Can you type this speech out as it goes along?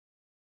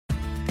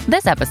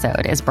This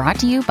episode is brought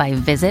to you by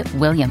Visit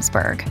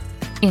Williamsburg.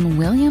 In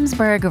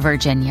Williamsburg,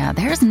 Virginia,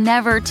 there's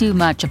never too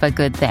much of a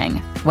good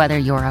thing. Whether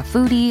you're a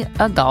foodie,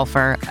 a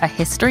golfer, a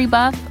history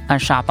buff, a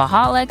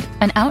shopaholic,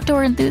 an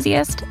outdoor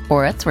enthusiast,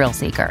 or a thrill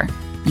seeker,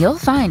 you'll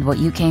find what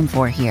you came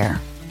for here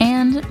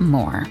and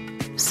more.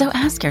 So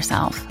ask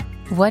yourself,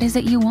 what is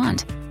it you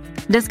want?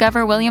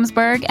 Discover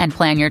Williamsburg and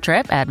plan your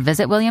trip at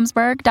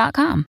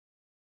visitwilliamsburg.com.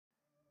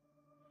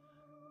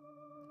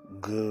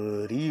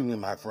 Good evening,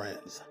 my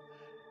friends,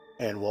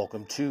 and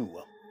welcome to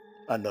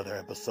another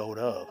episode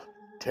of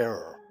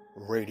Terror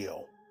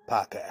Radio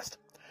Podcast.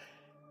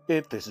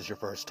 If this is your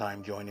first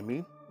time joining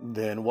me,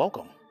 then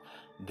welcome.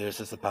 This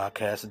is a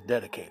podcast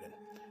dedicated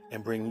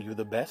and bringing you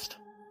the best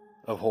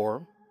of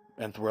horror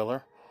and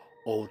thriller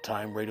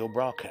old-time radio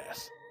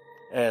broadcasts,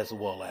 as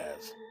well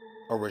as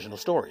original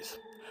stories.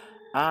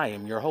 I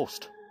am your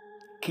host,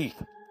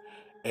 Keith,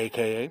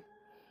 aka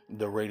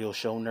the Radio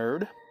Show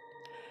Nerd,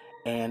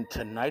 and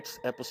tonight's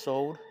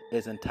episode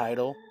is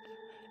entitled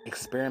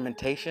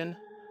Experimentation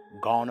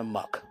Gone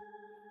Amuck.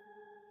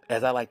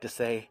 As I like to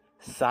say,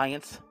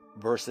 science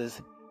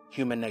versus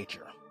human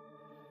nature.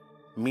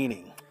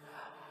 Meaning,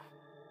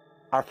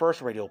 our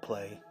first radio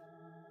play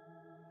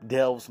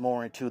delves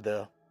more into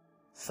the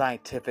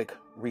scientific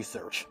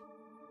research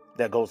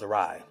that goes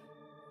awry,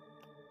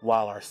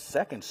 while our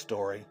second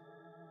story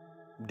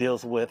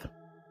deals with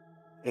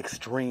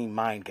extreme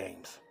mind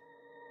games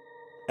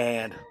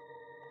and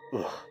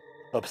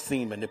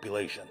obscene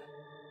manipulation.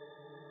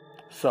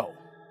 So,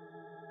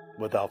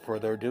 without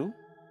further ado,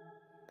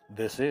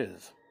 this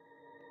is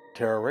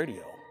Terror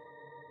Radio.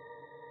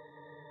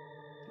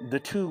 The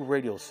two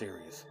radio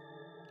series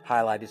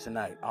highlighted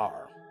tonight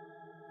are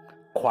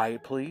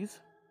Quiet Please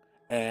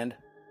and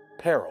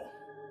Peril.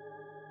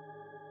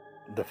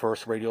 The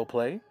first radio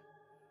play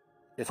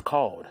is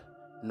called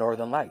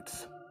Northern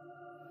Lights,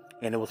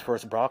 and it was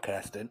first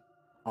broadcasted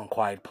on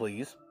Quiet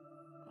Please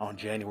on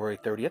January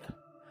 30th,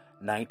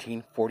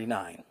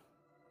 1949.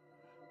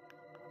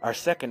 Our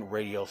second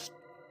radio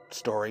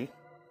story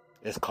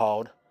is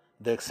called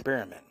The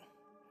Experiment.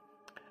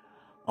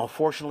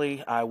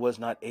 Unfortunately, I was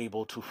not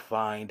able to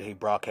find a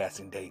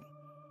broadcasting date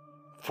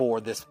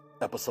for this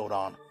episode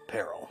on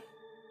Peril.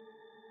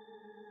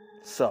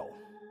 So,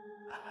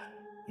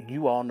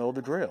 you all know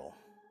the drill.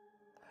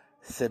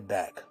 Sit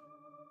back,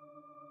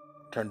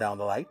 turn down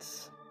the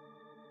lights,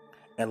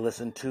 and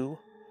listen to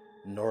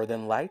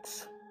Northern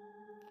Lights,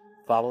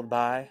 followed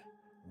by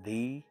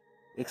The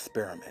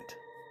Experiment.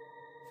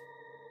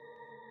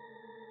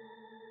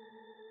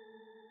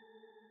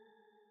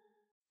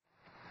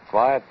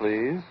 Quiet,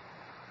 please.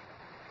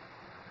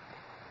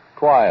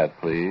 Quiet,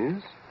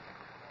 please.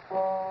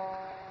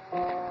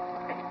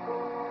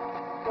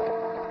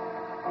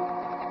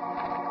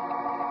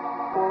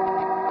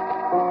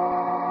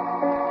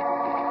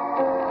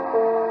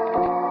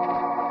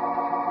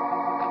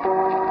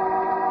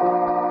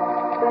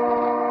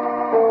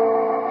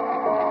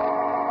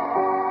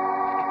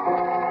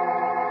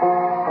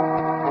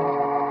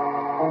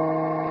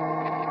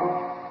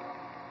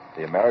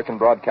 The American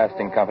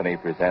Broadcasting Company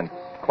presents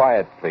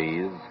Quiet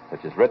Please,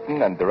 which is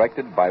written and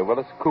directed by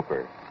Willis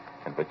Cooper,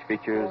 and which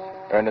features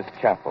Ernest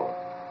Chappell.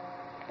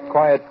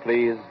 Quiet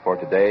Please for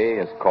today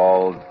is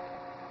called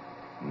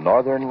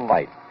Northern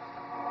Lights.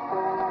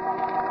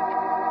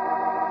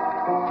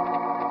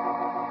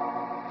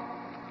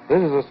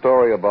 This is a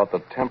story about the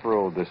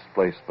temporal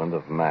displacement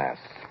of mass.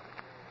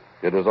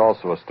 It is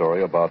also a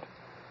story about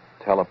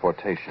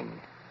teleportation.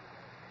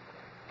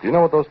 Do you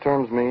know what those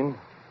terms mean?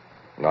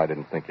 No, I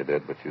didn't think you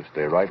did, but you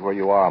stay right where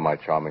you are, my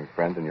charming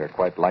friend, and you're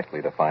quite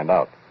likely to find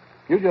out.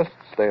 You just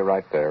stay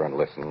right there and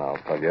listen. I'll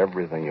tell you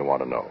everything you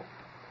want to know.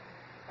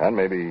 And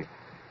maybe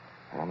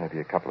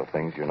a couple of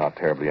things you're not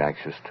terribly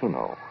anxious to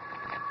know.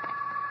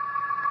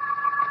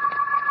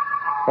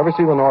 Ever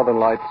see the Northern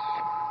Lights?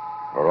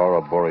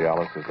 Aurora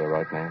Borealis is their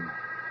right name.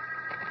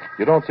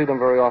 You don't see them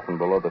very often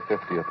below the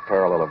 50th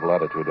parallel of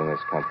latitude in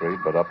this country,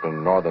 but up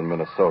in northern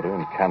Minnesota,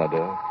 in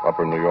Canada,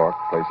 upper New York,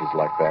 places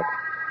like that,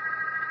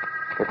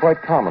 they're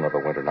quite common of a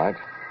winter night.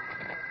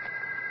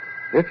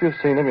 If you've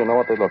seen them, you know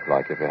what they look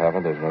like. If you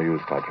haven't, there's no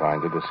use my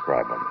trying to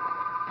describe them.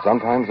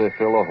 Sometimes they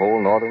fill the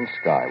whole northern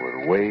sky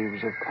with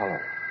waves of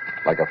color,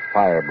 like a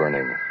fire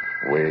burning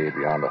way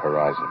beyond the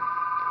horizon.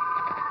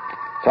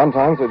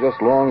 Sometimes they're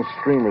just long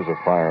streamers of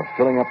fire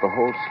filling up the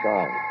whole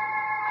sky.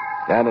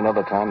 And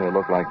another time they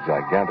look like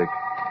gigantic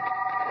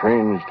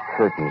fringed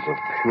curtains of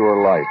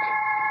pure light,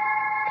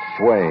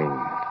 swaying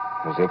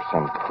as if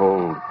some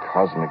cold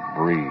cosmic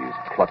breeze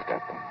plucked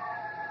at them,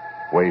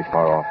 way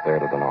far off there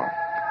to the north.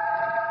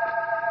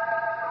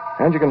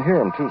 And you can hear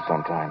them, too,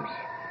 sometimes.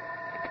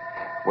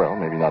 Well,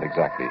 maybe not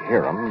exactly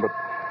hear them, but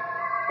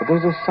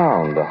there's a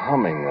sound, a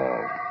humming,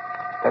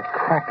 a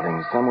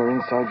crackling somewhere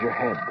inside your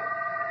head.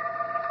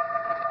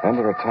 And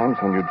there are times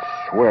when you'd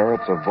swear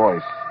it's a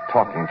voice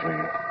talking to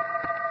you,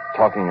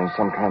 talking in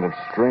some kind of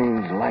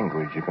strange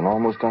language you can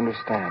almost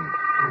understand,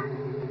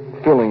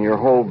 filling your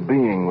whole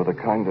being with a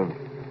kind of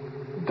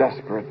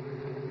desperate,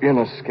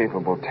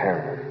 inescapable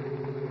terror.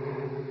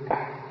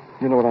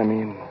 You know what I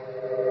mean?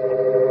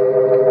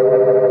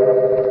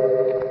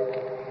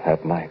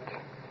 At night,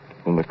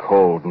 in the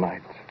cold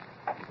night,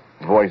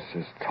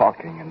 voices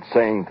talking and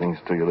saying things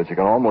to you that you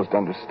can almost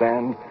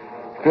understand,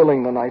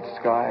 filling the night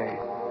sky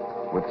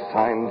with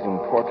signs and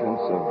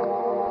portents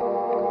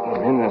of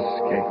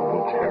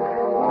inescapable terror.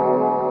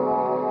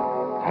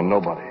 And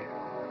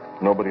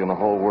nobody in the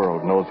whole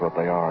world knows what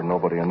they are,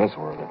 nobody in this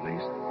world at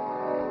least,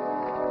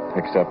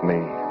 except me.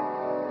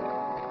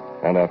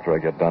 And after I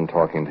get done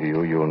talking to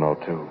you, you'll know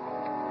too.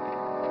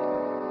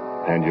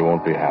 And you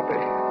won't be happy.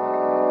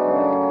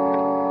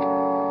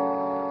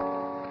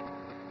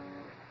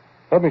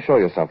 Let me show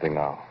you something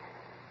now.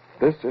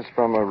 This is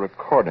from a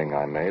recording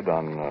I made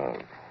on,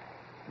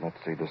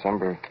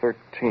 December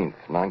 13th,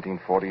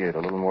 1948, a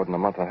little more than a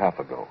month and a half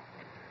ago.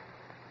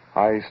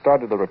 I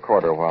started the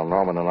recorder while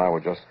Norman and I were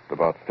just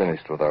about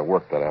finished with our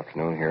work that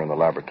afternoon here in the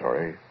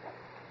laboratory.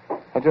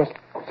 I just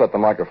set the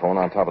microphone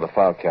on top of the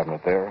file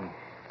cabinet there and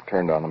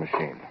turned on the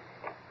machine.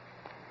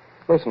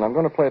 Listen, I'm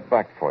going to play it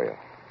back for you.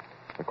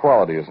 The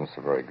quality isn't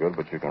so very good,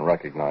 but you can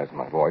recognize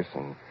my voice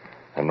and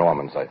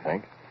Norman's, I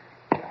think.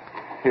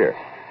 Here.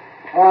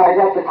 I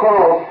got the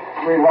call.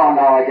 Rewound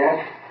now, I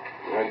guess.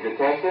 Did you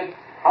test it?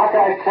 How can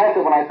I test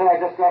it when I said I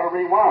just got a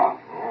rewound?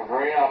 Well,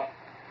 hurry up.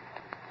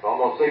 It's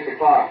almost 6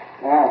 o'clock.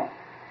 Yeah.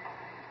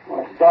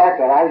 Well, it's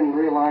dark and I didn't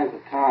realize the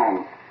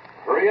time.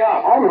 Hurry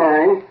up. I'm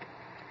hurrying.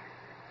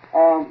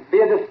 Be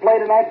a display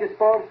tonight, you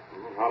suppose?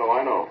 How do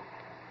I know?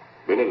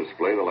 Been a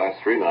display the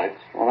last 3 nights.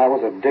 Well, that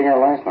was a dinger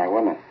last night,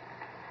 wasn't it?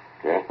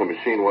 Yeah, the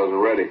machine wasn't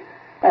ready.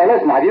 Hey,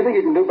 listen, now, do you think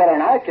you can do better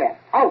than I can?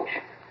 Ouch!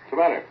 What's the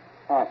matter?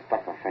 Oh, I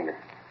stuck my finger.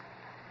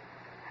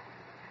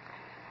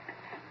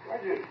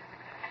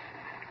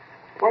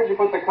 Where'd you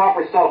put the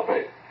copper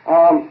sulfate?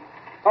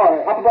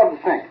 Up above the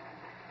sink.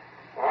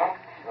 Huh?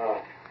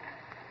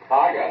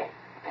 I got it.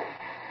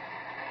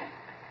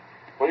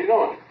 What are you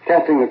doing?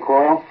 Testing the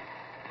coil.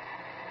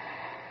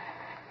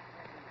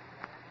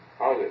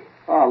 How's it?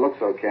 Oh, it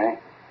looks okay.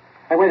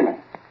 Hey, wait a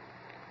minute.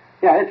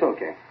 Yeah, it's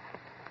okay.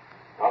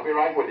 I'll be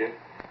right with you.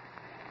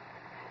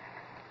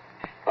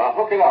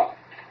 Hook it up.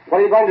 What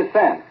are you going to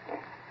send?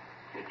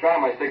 You try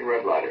my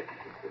cigarette lighter.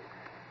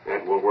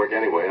 That won't work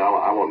anyway.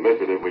 I won't miss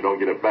it if we don't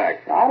get it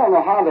back. I don't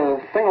know how the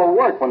thing will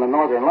work when the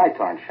northern lights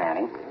aren't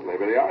shining. Well,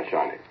 maybe they are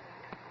shining.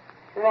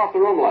 Turn off the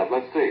room light.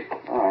 Let's see.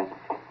 All right.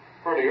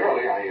 Pretty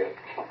early,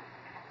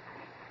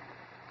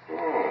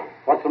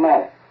 What's the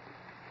matter?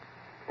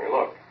 Hey,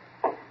 look.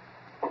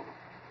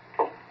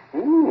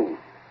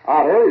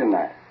 Out early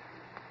tonight.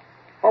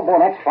 Oh, boy,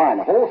 that's fine.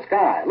 The whole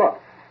sky. Look,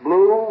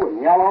 blue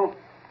and yellow.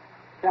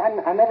 See,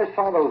 I never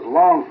saw those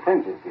long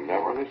fringes before.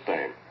 Never the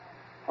same.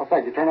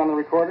 Outside, you turn on the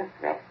recorder?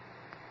 Yeah.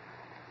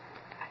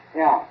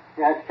 Yeah,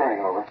 it's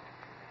turning over.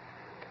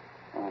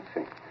 Let's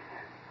see.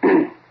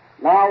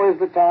 Now is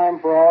the time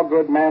for all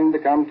good men to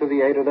come to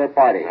the aid of their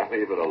party. Now,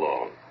 leave it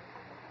alone.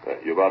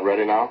 You about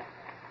ready now?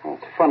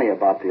 What's funny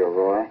about the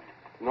aurora?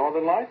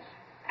 Northern Lights?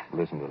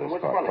 Listen to this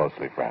part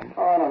closely, friend.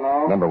 Oh, I don't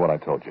know. Remember what I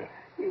told you.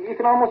 You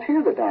can almost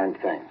hear the darn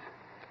things.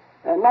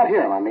 Not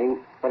hear them, I mean,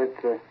 but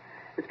it's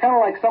kind of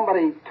like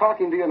somebody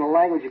talking to you in a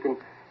language you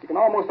can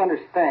almost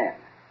understand.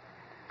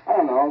 I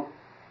don't know.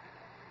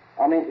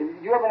 I mean,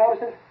 did you ever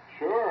notice it?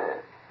 Sure.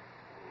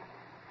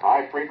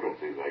 High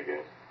frequencies, I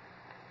guess.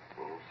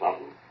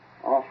 Something.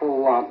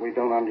 Awful lot we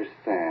don't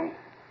understand.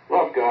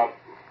 Look,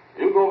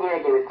 you go over there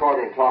at the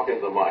recorder and talk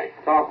into the mic.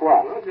 Talk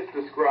what? Well, just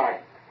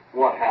describe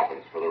what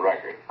happens for the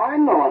record.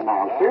 I'm no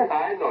announcer.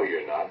 I know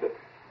you're not. But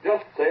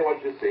just say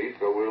what you see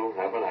so we'll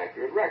have an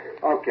accurate record.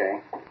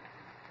 Okay.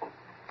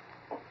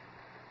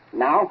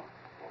 Now?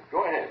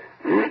 Go ahead.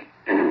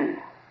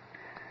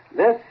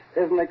 This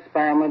is an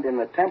experiment in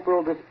the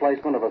temporal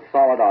displacement of a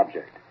solid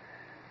object.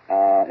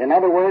 In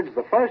other words,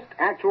 the first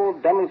actual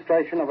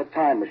demonstration of a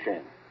time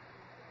machine,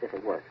 if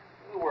it works.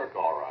 It'll work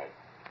all right.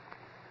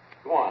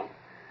 Go on.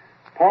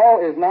 Paul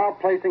is now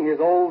placing his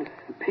old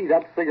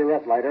beat-up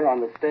cigarette lighter on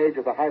the stage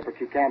of the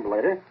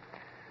hypercucambulator,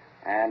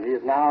 and he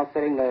is now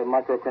setting the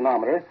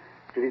microchronometer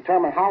to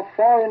determine how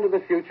far into the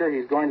future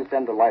he's going to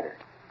send the lighter.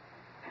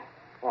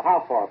 Well,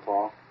 how far,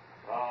 Paul?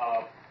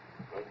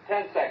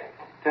 10 seconds.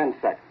 10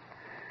 seconds.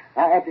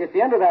 Now, at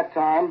the end of that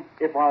time,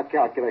 if our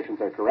calculations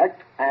are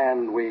correct,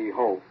 and we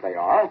hope they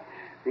are,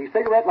 the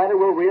cigarette lighter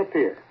will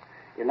reappear.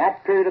 In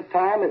that period of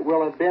time, it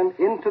will have been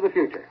into the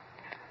future.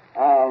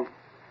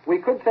 We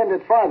could send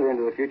it farther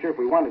into the future if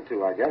we wanted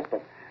to, I guess,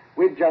 but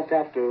we'd just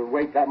have to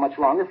wait that much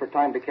longer for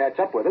time to catch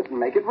up with it and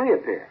make it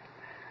reappear.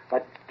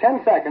 But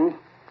 10 seconds,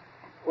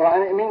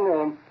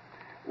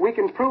 we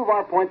can prove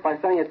our point by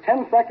sending it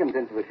 10 seconds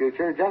into the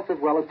future just as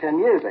well as 10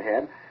 years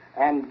ahead,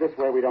 and this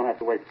way we don't have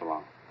to wait so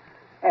long.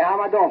 Hey, how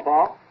am I doing,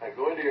 Paul? Now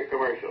go into your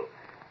commercial.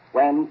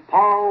 When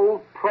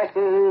Paul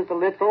presses the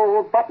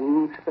little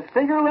button, the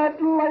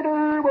cigarette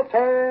lighter will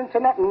turn to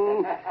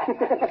nothing.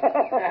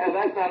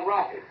 That's not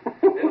right.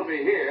 It'll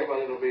be here, but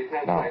it'll be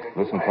 10 Now, seconds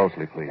listen away.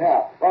 closely, please.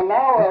 Yeah. Well,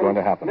 now, What's going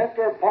to happen?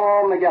 Mr.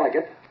 Paul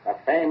McGilligan, a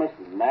famous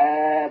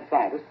mad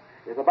scientist,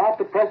 is about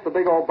to press the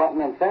big old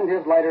button and send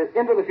his lighter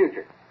into the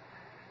future.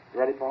 You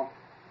ready, Paul?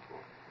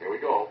 Here we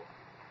go.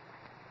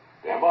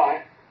 Stand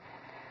by.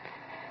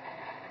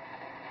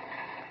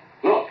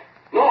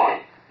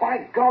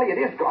 By golly, it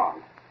is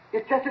gone.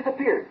 It just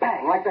disappeared.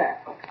 Bang, like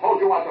that. Hold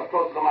your watch up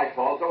close to the mic,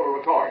 Paul, so it'll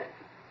record.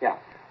 Yeah.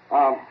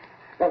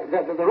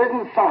 There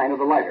isn't a sign of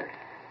the lighter.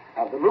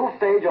 The little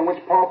stage on which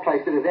Paul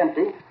placed it is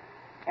empty,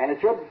 and it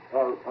should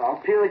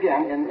appear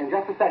again in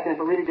just a second if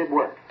it really did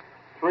work.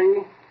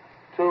 3,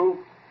 2,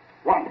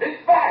 1.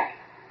 It's back!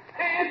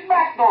 It's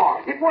back,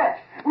 Norm! It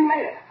worked. We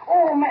made it.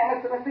 Oh,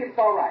 man, let's see if it's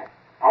all right.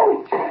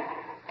 Oh, gee.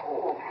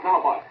 Oh,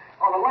 Now what?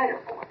 oh, the lighter.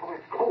 Oh,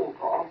 it's cold,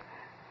 Paul.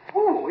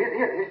 Ooh,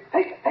 here.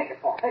 Take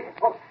it, Paul. Take it.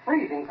 Well, it's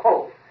freezing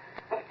cold.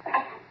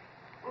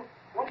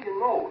 What do you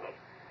know?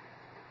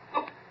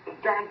 Look, the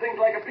darn thing's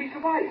like a piece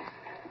of ice.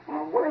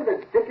 Now, where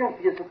the dickens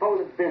do you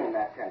suppose it's been in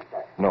that 10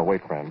 seconds? No,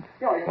 wait, friend.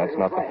 You know, That's it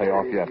not was the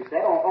payoff here, yet. You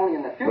said only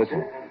in the future.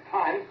 Listen. And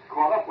time's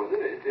caught up with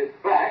it. It's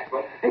back,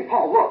 but... Hey,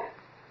 Paul, look.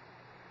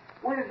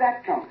 Where did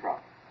that come from?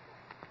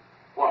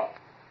 What?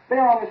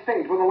 There on the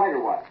stage where the lighter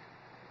was.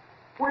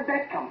 Where'd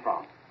that come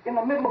from? In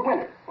the middle of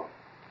winter.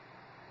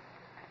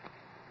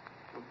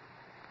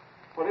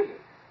 What is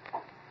it?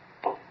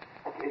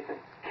 It's a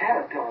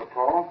caterpillar,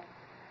 Paul.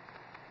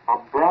 A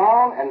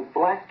brown and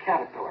black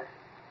caterpillar.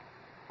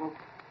 Well,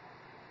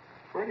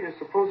 where do you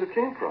suppose it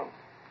came from?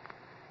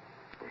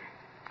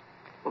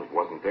 Well, it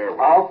wasn't there.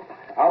 I'll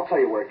tell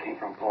you where it came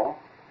from, Paul.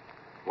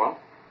 What?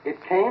 It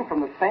came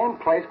from the same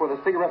place where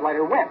the cigarette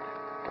lighter went.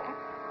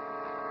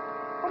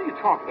 What are you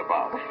talking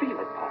about? Well, feel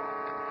it, Paul.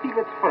 Feel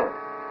its fur.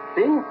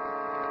 See?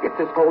 It's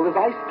as cold as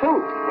ice,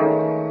 too.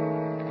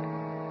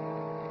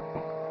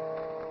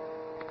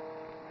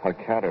 A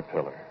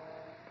caterpillar.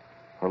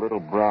 A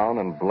little brown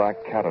and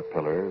black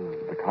caterpillar,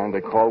 the kind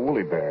they call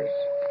woolly bears.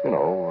 You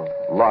know,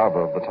 larva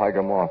of the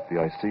tiger moth, the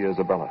Icea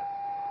isabella.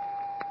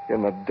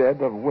 In the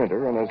dead of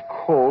winter and as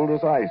cold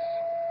as ice.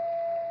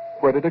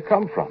 Where did it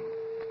come from?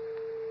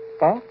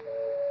 Huh?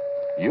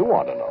 You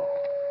want to know.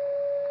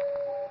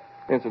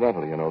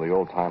 Incidentally, you know, the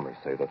old-timers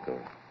say that the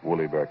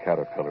woolly bear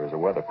caterpillar is a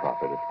weather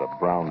prophet. If the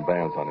brown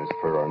bands on his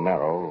fur are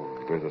narrow,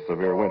 there's a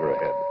severe winter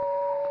ahead.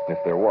 If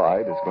they're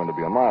wide, it's going to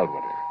be a mild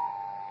winter.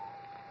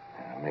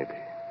 Maybe.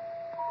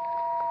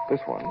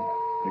 This one,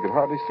 you could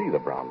hardly see the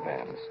brown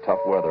bands. Tough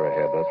weather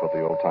ahead, that's what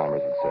the old-timers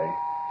would say.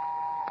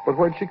 But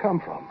where'd she come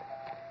from?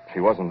 She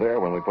wasn't there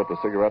when we put the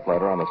cigarette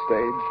lighter on the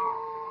stage.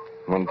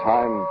 When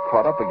time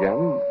caught up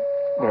again,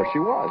 there she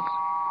was.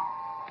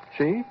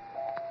 She?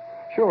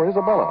 Sure,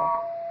 Isabella.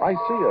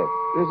 Icea,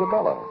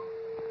 Isabella.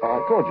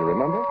 I told you,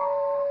 remember?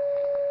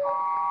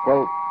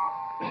 Well,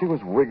 she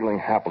was wiggling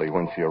happily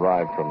when she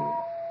arrived from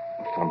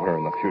somewhere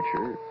in the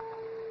future.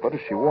 But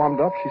as she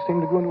warmed up, she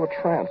seemed to go into a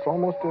trance,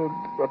 almost a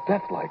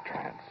death-like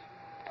trance.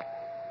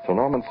 So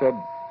Norman said,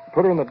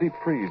 put her in the deep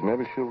freeze.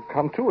 Maybe she'll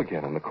come to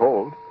again in the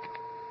cold.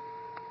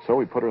 So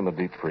we put her in the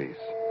deep freeze.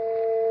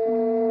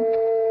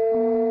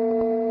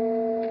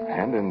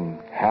 And in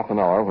half an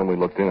hour, when we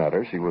looked in at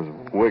her, she was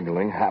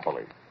wiggling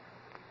happily.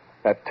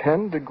 At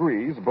 10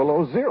 degrees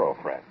below zero,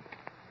 friend.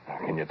 Now,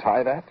 can you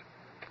tie that?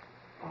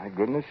 My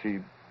goodness,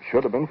 she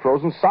should have been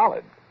frozen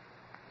solid.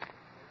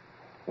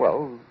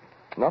 Well,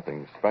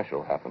 nothing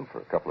special happened for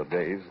a couple of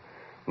days.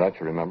 That,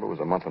 you remember, was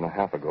a month and a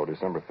half ago,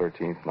 December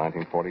 13th,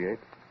 1948.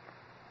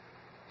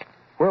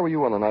 Where were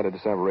you on the night of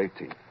December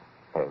 18th?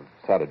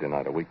 Saturday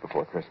night, a week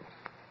before Christmas.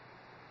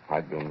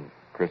 I'd been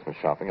Christmas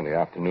shopping in the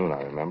afternoon,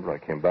 I remember. I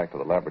came back to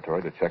the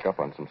laboratory to check up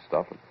on some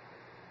stuff, and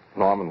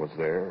Norman was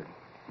there,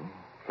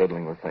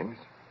 fiddling with things.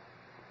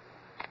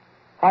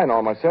 Hi,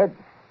 Norm, I said.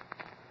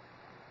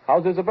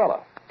 How's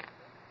Isabella?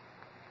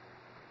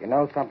 You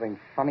know something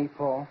funny,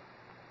 Paul?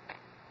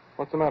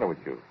 What's the matter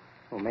with you?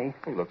 Oh, me?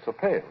 You look so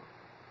pale.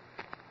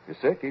 You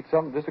sick? Eat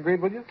something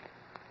disagreed with you?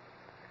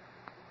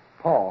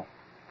 Paul,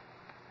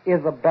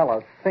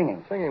 Isabella's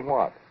singing. Singing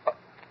what?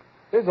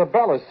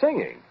 Isabella's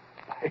singing.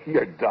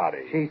 You're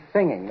dotty. She's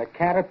singing. The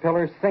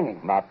caterpillar's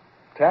singing. Not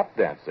tap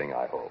dancing,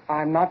 I hope.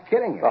 I'm not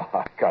kidding you.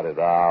 Oh, cut it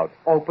out.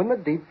 Open the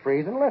deep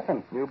freeze and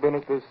listen. You been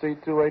at the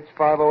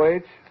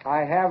C2H50H? I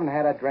haven't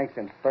had a drink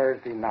since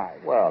Thursday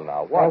night. Well,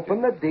 now, what?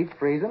 Open the deep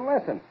freeze and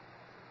listen.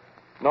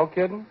 No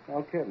kidding?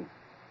 No kidding.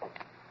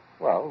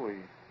 Well,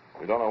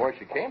 we don't know where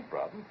she came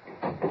from.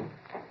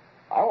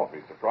 I won't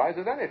be surprised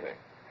at anything.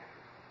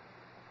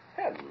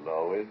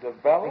 Hello,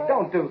 Isabella. Hey,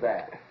 don't do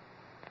that.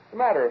 What's the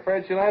matter?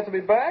 Afraid she'll answer me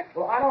back?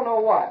 Well, I don't know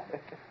what.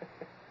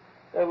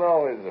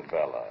 Hello,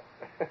 Isabella.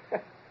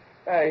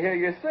 Hey, here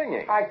you're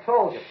singing. I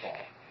told you, Paul.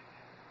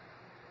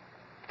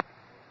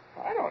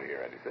 I don't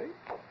hear anything.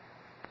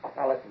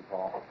 Now, listen,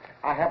 Paul.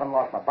 I haven't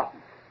lost my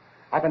buttons.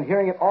 I've been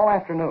hearing it all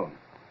afternoon.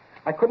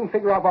 I couldn't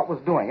figure out what was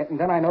doing it, and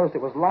then I noticed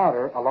it was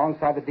louder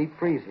alongside the deep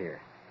freeze here.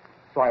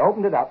 So I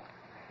opened it up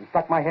and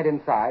stuck my head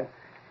inside,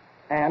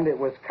 and it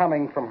was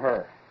coming from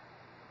her.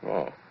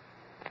 Yeah.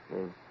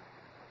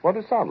 What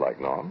does it sound like,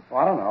 Norm? Well,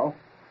 I don't know.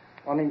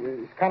 Only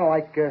it's kind of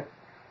like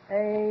A-E-I.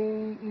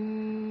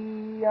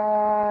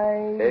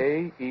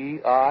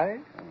 A-E-I?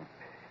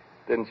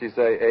 Didn't she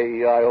say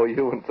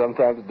A-E-I-O-U and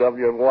sometimes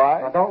W and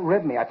Y? Now, don't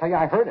rib me. I tell you,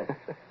 I heard it.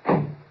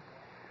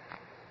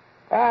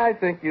 I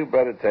think you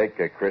better take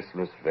a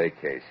Christmas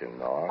vacation,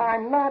 Norm.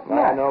 I'm not I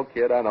nuts. know,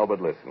 kid, I know,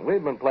 but listen,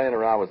 we've been playing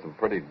around with some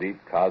pretty deep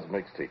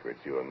cosmic secrets,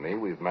 you and me.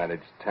 We've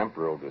managed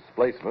temporal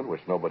displacement,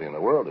 which nobody in the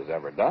world has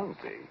ever done,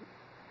 see?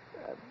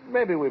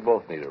 Maybe we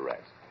both need a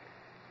rest.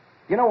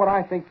 You know what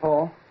I think,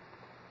 Paul?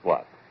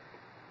 What?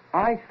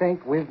 I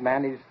think we've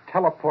managed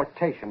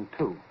teleportation,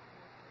 too.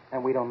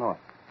 And we don't know it.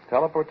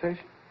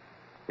 Teleportation?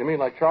 You mean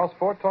like Charles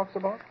Ford talks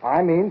about?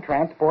 I mean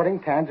transporting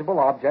tangible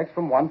objects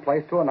from one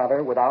place to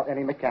another without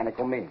any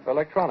mechanical means.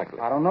 Electronically?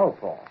 I don't know,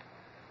 Paul.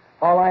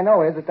 All I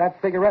know is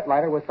that cigarette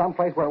lighter was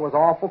someplace where it was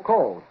awful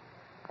cold.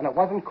 And it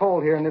wasn't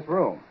cold here in this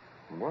room.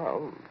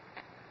 Well...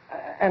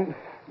 And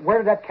where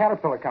did that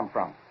caterpillar come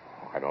from?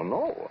 I don't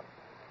know.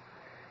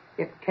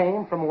 It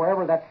came from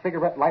wherever that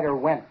cigarette lighter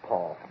went,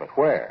 Paul. But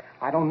where?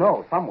 I don't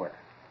know, somewhere.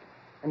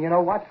 And you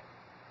know what?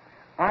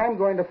 I'm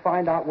going to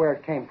find out where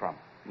it came from.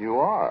 You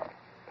are?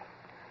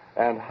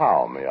 And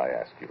how, may I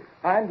ask you?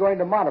 I'm going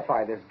to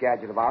modify this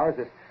gadget of ours,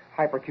 this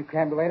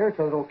hypercucambulator,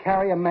 so that it'll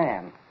carry a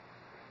man.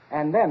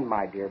 And then,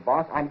 my dear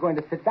boss, I'm going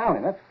to sit down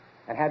in it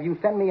and have you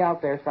send me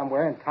out there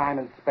somewhere in time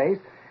and space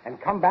and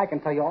come back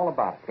and tell you all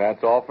about it.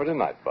 That's all for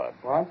tonight, Bud.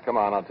 What? Come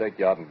on, I'll take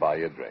you out and buy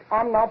you a drink.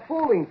 I'm not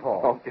fooling,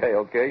 Paul.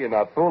 Okay, you're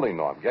not fooling,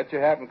 Norm. Get your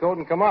hat and coat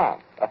and come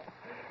on.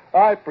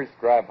 I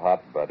prescribe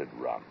hot-buttered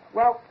rum.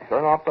 Well,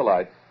 Turn off the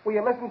lights. will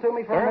you listen to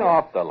me for a Turn minute?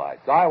 off the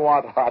lights. I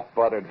want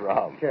hot-buttered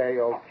rum.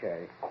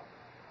 Okay.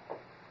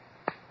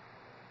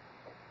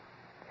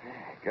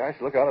 Gosh,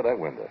 look out of that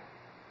window.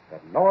 The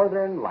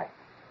northern lights.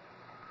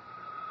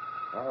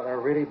 Oh, they're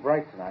really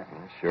bright tonight.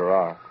 They sure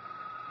are.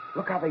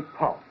 Look how they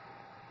pulse.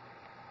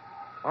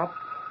 Up,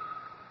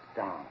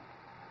 down.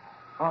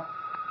 Up,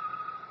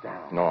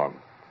 down. Norm,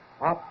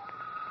 Up.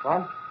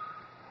 What?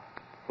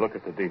 look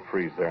at the deep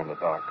freeze there in the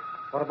dark.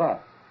 What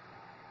about?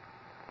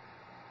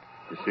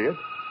 You see it?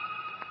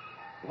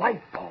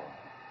 Light, Paul.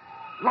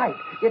 Light.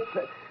 It's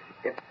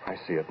I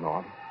see it,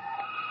 Norm.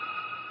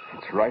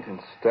 It's right in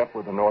step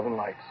with the northern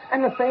lights.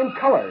 and the same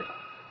colors.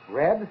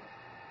 Red,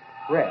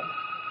 red.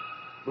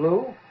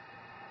 Blue,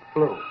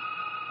 blue.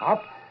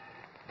 Up,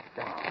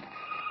 down.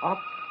 Up,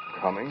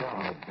 Coming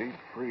from the deep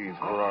freeze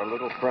where our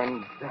little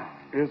friend down.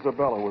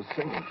 Isabella was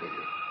singing to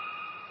you.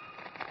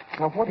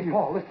 Now, what do Hey, you...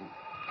 Paul, listen.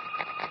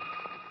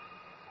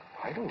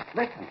 I don't...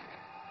 Listen.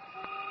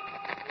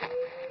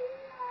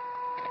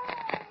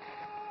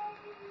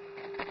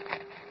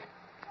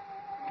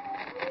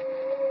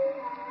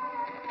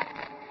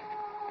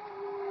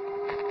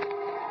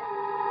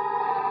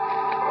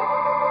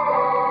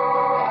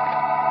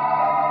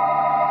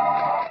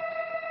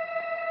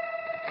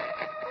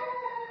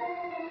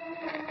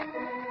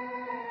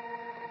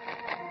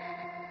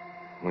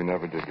 We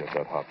never did get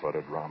that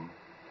hot-buttered rum.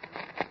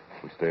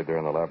 We stayed there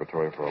in the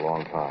laboratory for a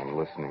long time,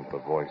 listening to the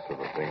voice of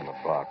the thing in the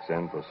box,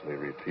 endlessly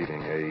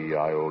repeating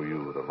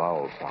A-E-I-O-U, the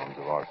vowel sounds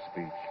of our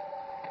speech,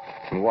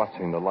 and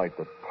watching the light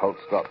that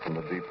pulsed up from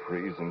the deep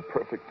freeze in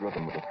perfect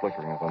rhythm with the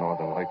flickering of the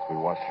northern lights we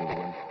watched through the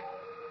window.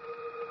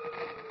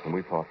 And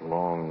we thought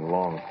long,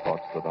 long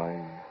thoughts that I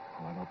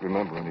don't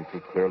remember any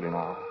too clearly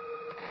now.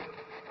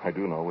 I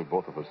do know we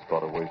both of us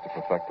thought of ways to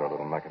perfect our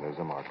little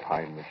mechanism, our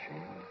time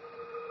machine.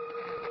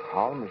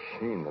 Our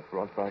machine that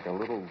brought back a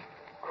little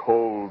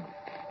cold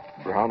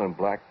brown and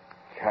black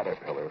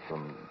caterpillar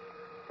from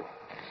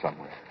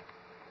somewhere.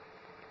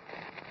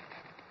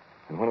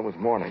 And when it was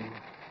morning,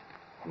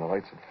 and the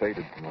lights had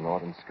faded from the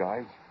northern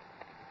skies,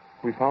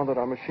 we found that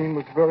our machine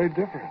was very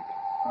different.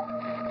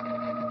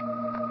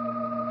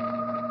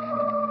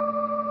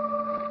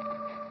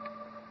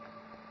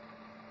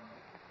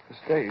 The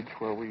stage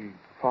where we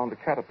found the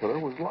caterpillar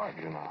was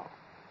larger now.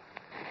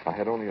 I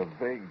had only a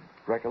vague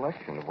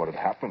recollection of what had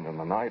happened in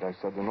the night. I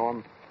said to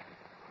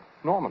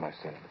Norman, I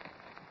said,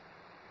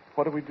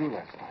 what did we do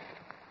last night?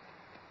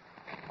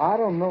 I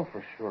don't know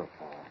for sure,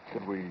 Paul.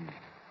 Did we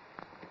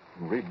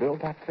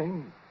rebuild that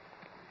thing?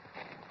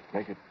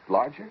 Make it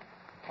larger?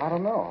 I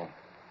don't know.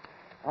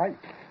 I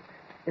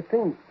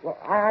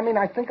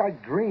think I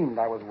dreamed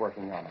I was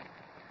working on it.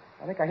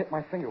 I think I hit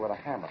my finger with a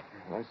hammer.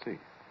 I see.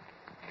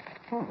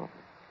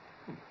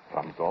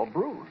 Thumb's all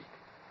bruised.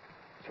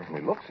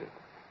 Certainly looks it.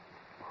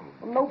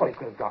 Well, nobody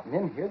could have gotten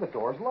in here. The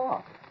door's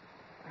locked.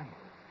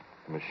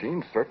 The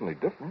machine's certainly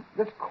different.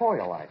 This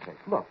coil I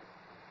fixed, look,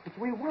 it's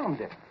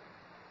rewound it.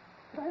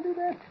 Did I do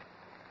that?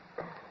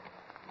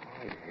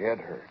 My head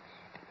hurts.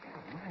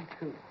 Mine,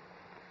 too.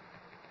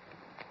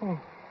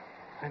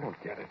 I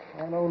don't get it.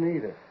 I don't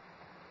either.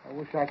 I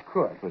wish I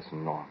could.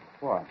 Listen, Norm.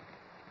 What?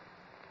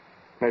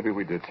 Maybe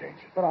we did change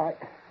it.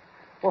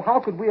 Well, how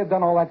could we have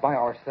done all that by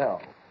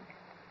ourselves?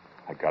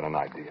 I got an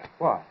idea.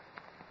 What?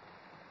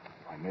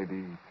 Why,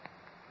 maybe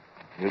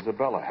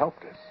Isabella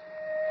helped us.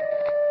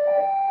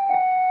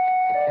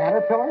 The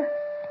caterpillar?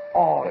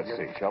 Oh, Let's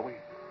see, shall we?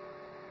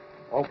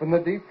 Open the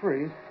deep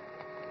freeze.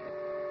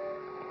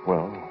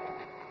 Well,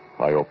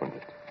 I opened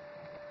it.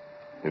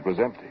 It was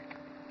empty.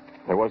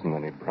 There wasn't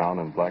any brown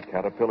and black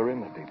caterpillar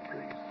in the deep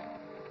freeze.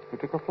 We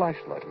took a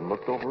flashlight and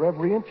looked over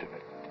every inch of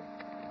it.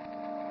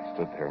 We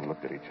stood there and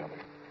looked at each other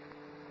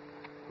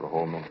for a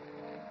whole minute.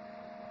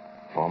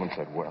 Norman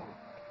said, well.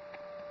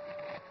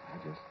 I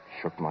just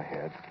shook my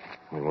head.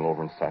 We went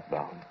over and sat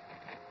down.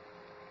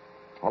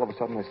 All of a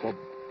sudden I said,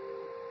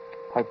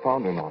 I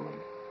found her, Norman.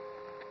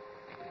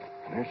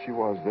 And there she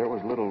was. There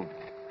was little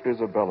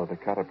Isabella the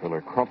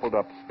caterpillar, crumpled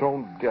up,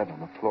 stone dead on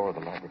the floor of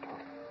the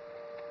laboratory.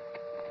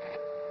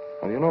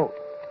 And you know,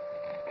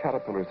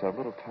 caterpillars have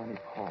little tiny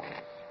paws.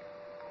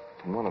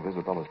 And one of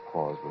Isabella's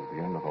paws was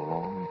the end of a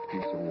long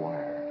piece of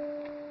wire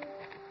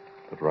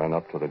that ran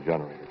up to the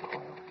generator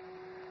coil.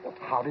 Well,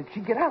 how did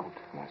she get out?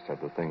 And I said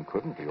the thing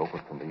couldn't be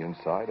opened from the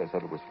inside. I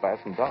said it was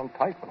fastened down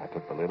tight when I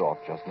took the lid off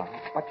just now.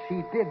 But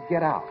she did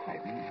get out.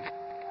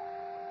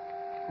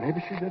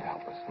 Maybe she did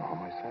help us, Norm,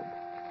 I said.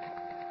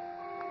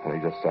 And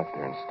he just sat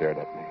there and stared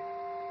at me.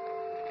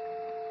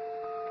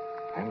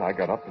 And I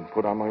got up and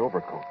put on my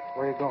overcoat.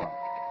 Where are you going?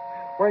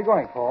 Where are you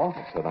going, Paul?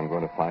 I said, I'm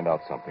going to find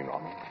out something,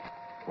 Norman.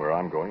 Where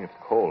I'm going, it's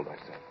cold, I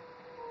said.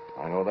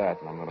 I know that,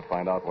 and I'm going to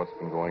find out what's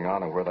been going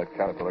on and where that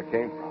caterpillar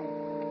came from.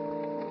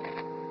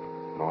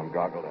 Norm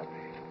goggled at me.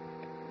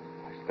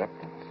 I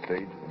stepped on the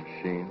stage of the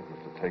machine. It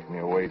was to take me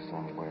away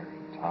somewhere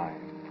in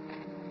time,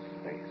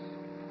 space.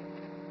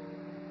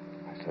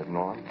 I said,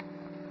 Norm,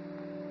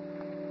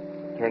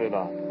 turn it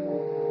on.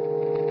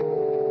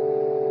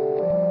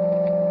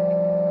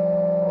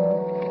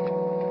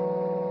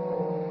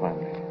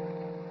 Finally,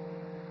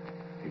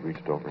 he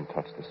reached over and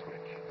touched the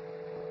switch.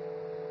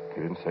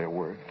 He didn't say a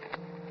word.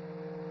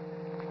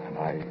 And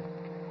I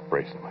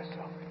braced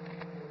myself.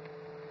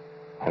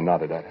 I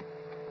nodded at him.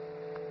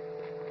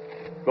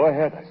 Go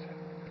ahead, I said.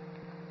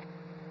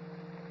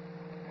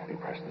 And he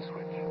pressed the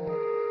switch.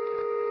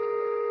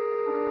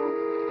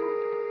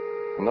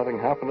 And nothing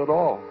happened at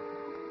all.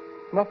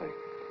 Nothing.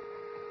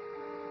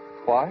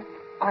 Why?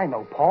 I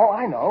know, Paul,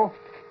 I know.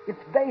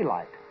 It's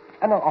daylight,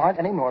 and there aren't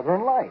any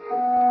northern lights.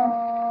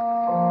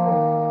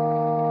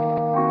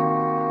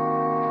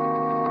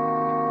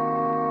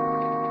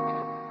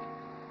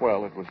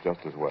 Well, it was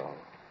just as well.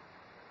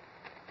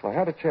 I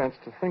had a chance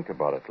to think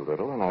about it a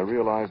little, and I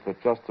realized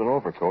that just an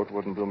overcoat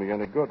wouldn't do me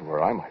any good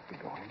where I might be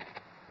going.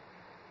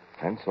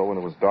 And so when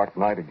it was dark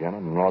night again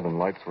and the northern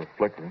lights were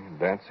flickering and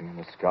dancing in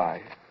the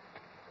sky,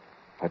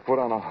 I put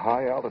on a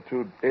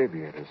high-altitude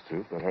aviator's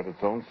suit that had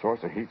its own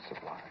source of heat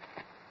supply.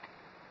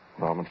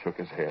 Norman shook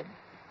his head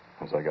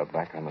as I got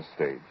back on the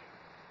stage,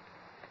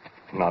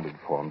 nodded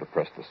for him to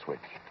press the switch.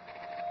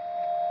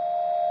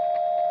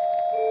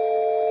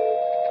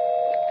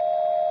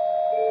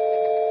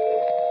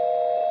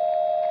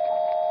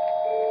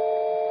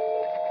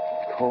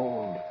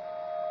 Cold.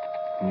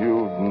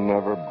 You've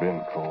never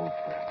been cold,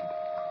 friend.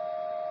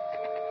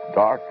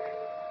 Dark.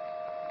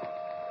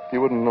 You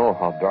wouldn't know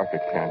how dark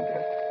it can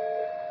get.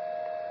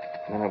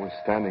 And I was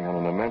standing on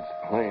an immense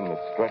plain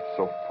that stretched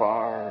so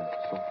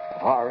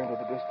far into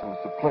the distance,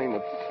 a plain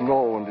of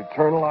snow and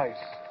eternal ice.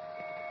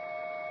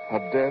 A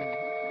dead,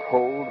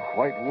 cold,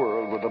 white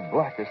world with the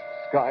blackest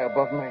sky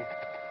above me.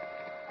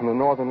 And the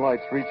northern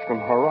lights reached from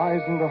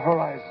horizon to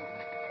horizon.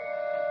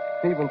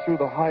 Even through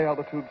the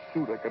high-altitude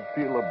suit, I could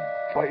feel a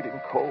biting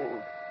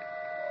cold.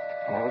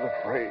 And I was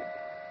afraid,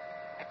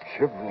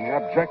 shivering,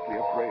 abjectly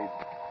afraid.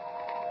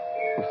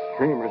 The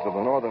streamers of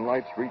the northern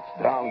lights reached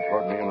down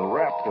toward me and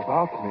wrapped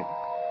about me.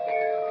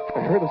 I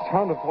heard the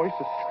sound of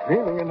voices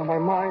screaming into my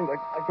mind. I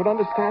could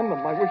understand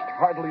them. I wished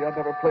heartily I'd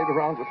never played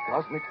around with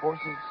cosmic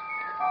forces.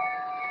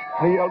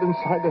 I yelled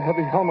inside the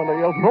heavy helmet. I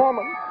yelled,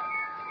 Norman!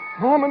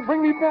 Norman,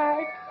 bring me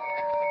back!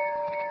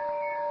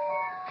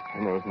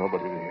 And there was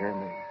nobody to hear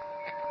me.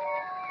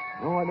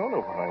 No, I don't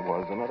know where I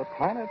was. Another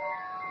planet.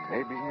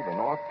 Maybe the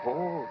North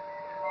Pole.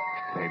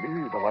 Maybe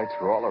the lights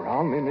were all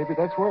around me. Maybe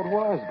that's where it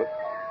was. But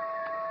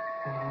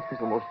it was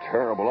the most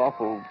terrible,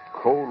 awful,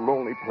 cold,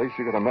 lonely place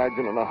you could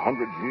imagine in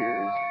 100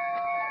 years.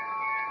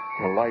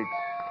 The lights,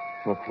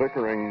 the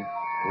flickering,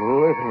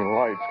 living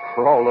lights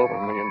crawled over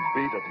me and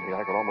beat at me.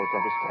 I could almost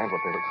understand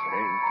what they were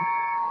saying.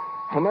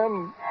 And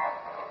then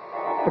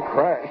the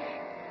crash.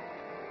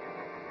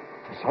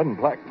 The sudden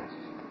blackness.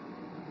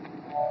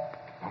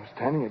 I was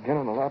standing again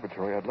in the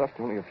laboratory I'd left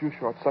only a few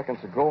short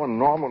seconds ago, and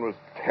Norman was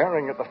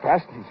tearing at the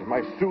fastenings of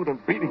my suit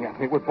and beating at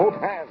me with both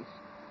hands.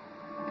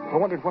 I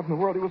wondered what in the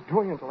world he was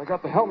doing until I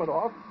got the helmet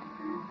off.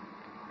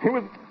 He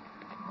was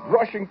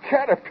brushing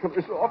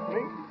caterpillars off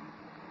me.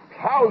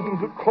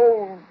 Thousands of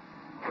cold,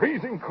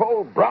 freezing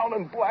cold, brown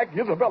and black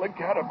Isabella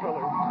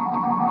caterpillars.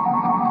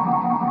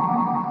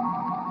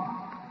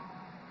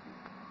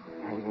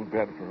 I was in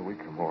bed for a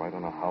week or more. I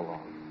don't know how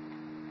long.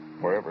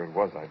 Wherever it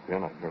was I'd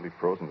been, I'd nearly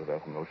frozen to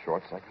death in those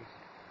short seconds.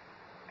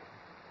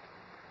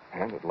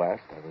 And at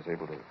last, I was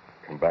able to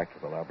come back to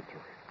the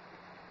laboratory.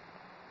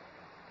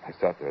 I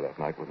sat there that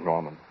night with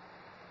Norman.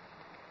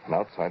 And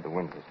outside the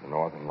windows, the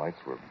northern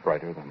lights were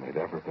brighter than they'd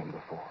ever been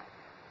before.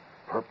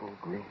 Purple,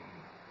 green,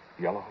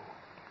 yellow,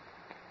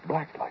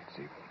 black lights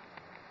even.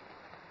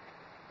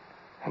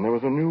 And there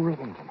was a new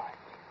rhythm tonight.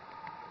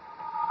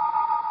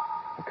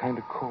 A kind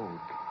of code,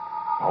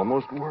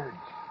 almost words,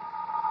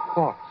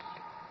 thoughts,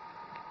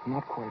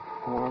 not quite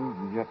formed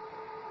and yet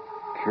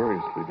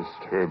curiously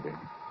disturbing.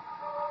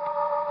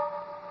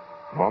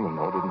 Norman,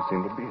 though, didn't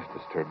seem to be as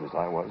disturbed as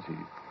I was. He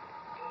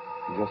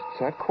just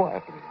sat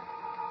quietly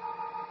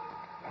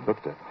and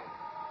looked at me.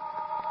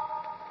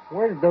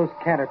 Where did those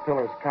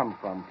caterpillars come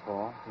from,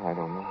 Paul? I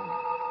don't know.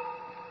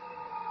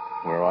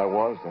 Where I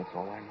was, that's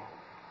all I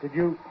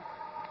know.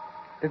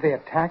 Did they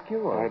attack you,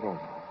 or? I don't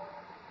know.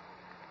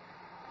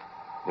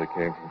 They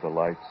came from the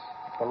lights.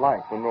 The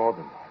light? The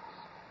northern lights.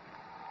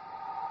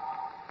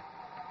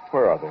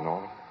 Where are they,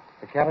 Norman?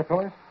 The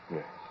caterpillars?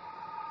 Yes.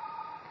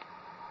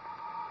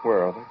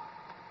 Where are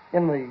they?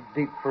 In the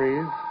deep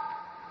freeze,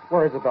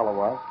 where Isabella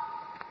was.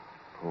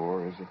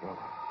 Poor Isabella.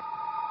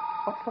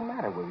 What's the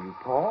matter with you,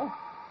 Paul?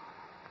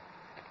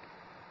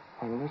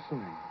 I'm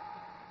listening.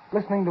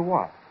 Listening to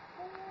what?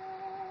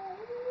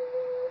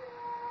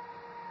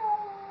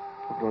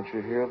 Don't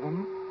you hear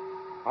them?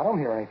 I don't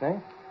hear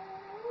anything.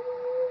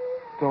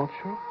 Don't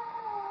you?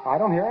 I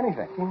don't hear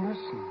anything. Well,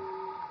 listen.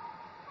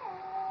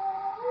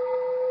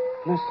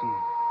 Listen.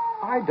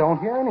 I don't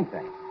hear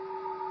anything.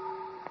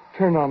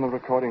 Turn on the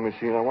recording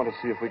machine. I want to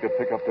see if we could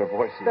pick up their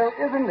voices. There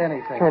isn't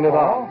anything, Turn it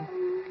Paul. on.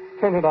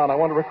 Turn it on. I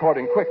want a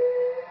recording. Quick.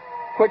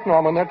 Quick,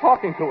 Norman. They're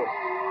talking to us.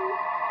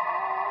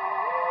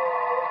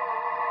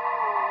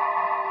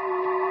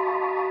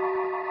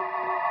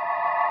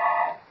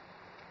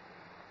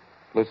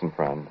 Listen,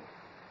 friend.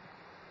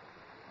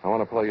 I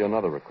want to play you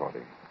another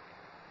recording.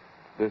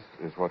 This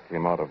is what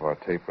came out of our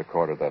tape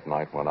recorder that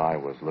night when I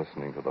was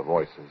listening to the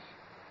voices.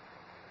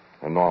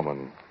 And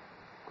Norman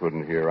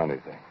couldn't hear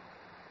anything.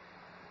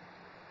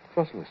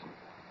 Just listen.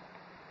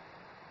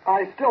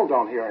 I still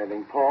don't hear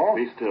anything, Paul.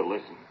 Be still.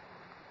 Listen.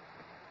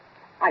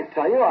 I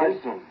tell you,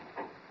 Listen.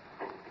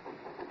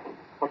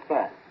 What's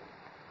that?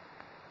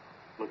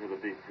 Look at the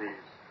deep freeze.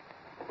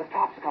 The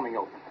top's coming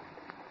open.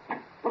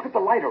 Look at the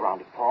light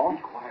around it, Paul.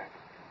 Be quiet.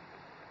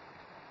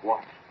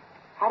 Watch.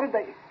 How did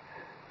they...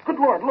 Good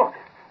Lord, look.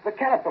 The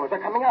caterpillars are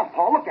coming out,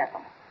 Paul. Look at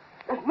them.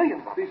 There's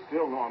millions of them. Be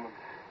still, Norman.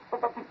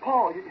 But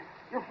Paul,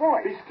 your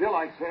voice. Be still,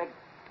 I said.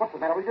 What's the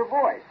matter with your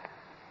voice?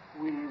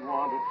 We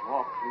want to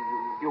talk to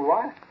you. You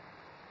what?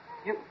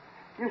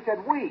 You said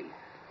we.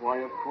 Why,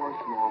 of course,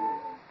 Norman.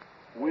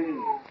 We.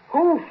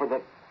 Who for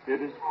the...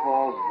 It is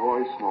Paul's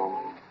voice,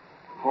 Norman.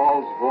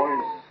 Paul's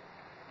voice.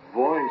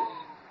 Voice.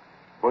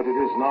 But it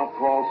is not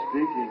Paul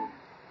speaking.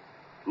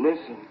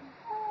 Listen.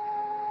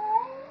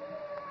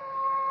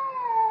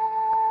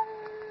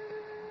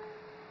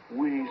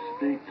 We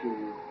speak to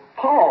you.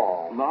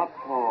 Paul. Not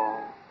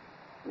Paul.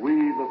 We,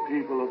 the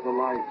people of the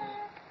lights.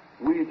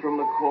 We from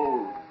the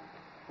cold.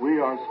 We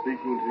are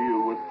speaking to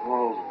you with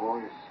Paul's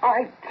voice.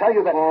 I tell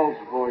you that... Paul's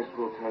voice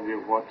will tell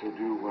you what to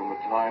do when the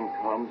time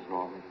comes,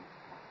 Norman.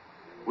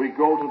 We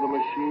go to the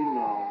machine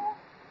now.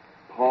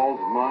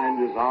 Paul's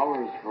mind is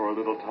ours for a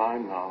little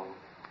time now.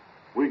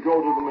 We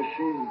go to the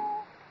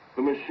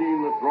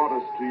machine that brought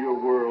us to your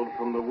world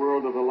from the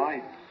world of the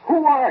lights.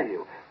 Who are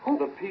you? Who?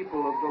 The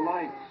people of the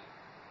lights.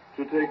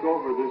 To take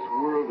over this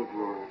world of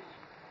yours.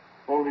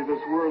 Only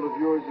this world of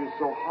yours is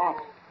so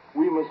hot.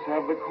 We must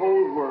have the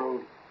cold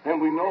world. And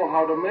we know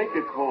how to make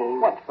it cold.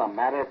 What's the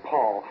matter,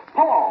 Paul?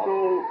 Paul!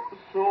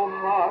 So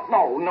hot.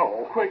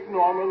 No. Quick,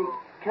 Norman.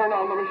 Turn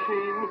on the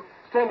machine.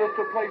 Send us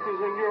to places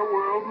in your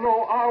world.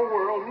 No, our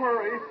world.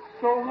 Hurry.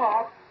 So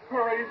hot.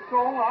 Hurry, so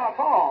hot.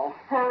 Paul!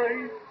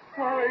 Hurry.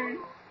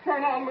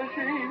 Turn on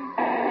machine.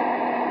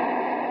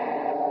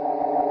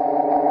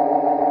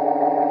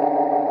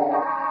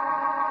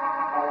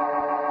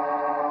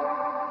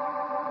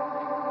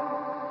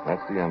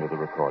 That's the end of the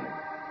recording.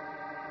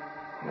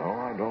 No,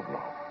 I don't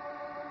know.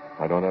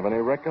 I don't have any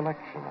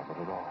recollection of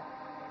it at all.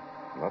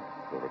 But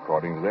the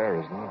recording's there,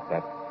 isn't it?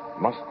 That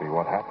must be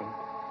what happened.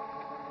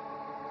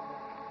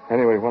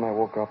 Anyway, when I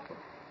woke up,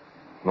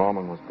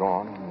 Norman was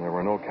gone, and there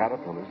were no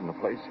caterpillars in the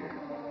place here.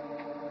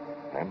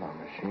 And our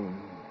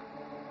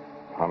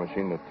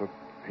machine that took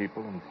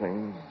people and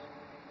things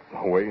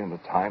away into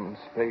time and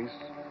space,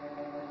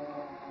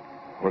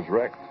 was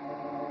wrecked.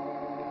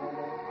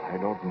 I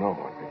don't know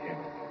what became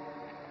of it.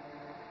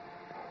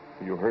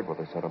 You heard what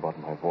they said about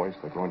my voice.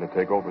 They're going to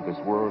take over this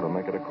world and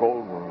make it a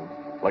cold world,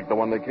 like the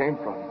one they came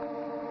from.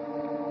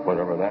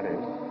 Whatever that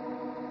is,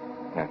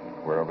 and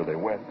wherever they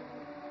went.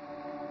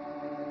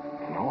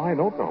 No, I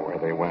don't know where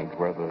they went,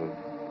 where the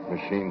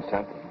machine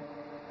sent them.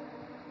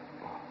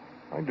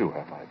 I do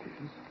have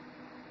ideas.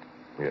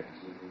 Yes.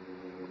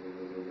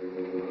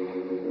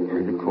 Are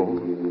you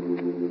cold?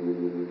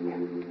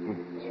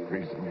 It's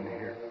freezing in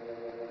here.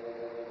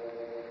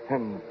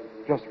 And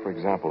just for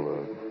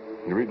example,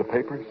 you read the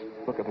papers?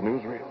 Look at the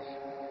newsreels.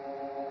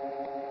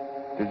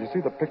 Did you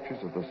see the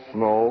pictures of the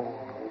snow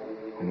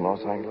in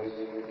Los Angeles?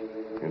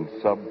 In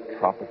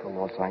subtropical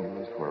Los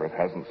Angeles, where it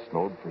hasn't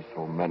snowed for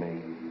so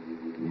many,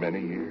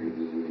 many years?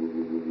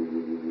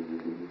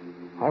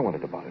 I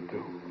wondered about it,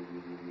 too.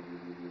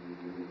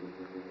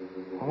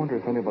 I wonder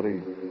if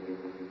anybody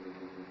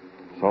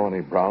saw any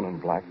brown and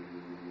black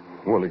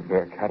woolly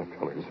bear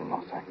caterpillars in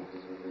Los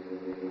Angeles.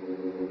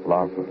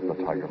 Larvae of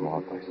the tiger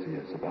moth I see,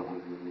 Isabella.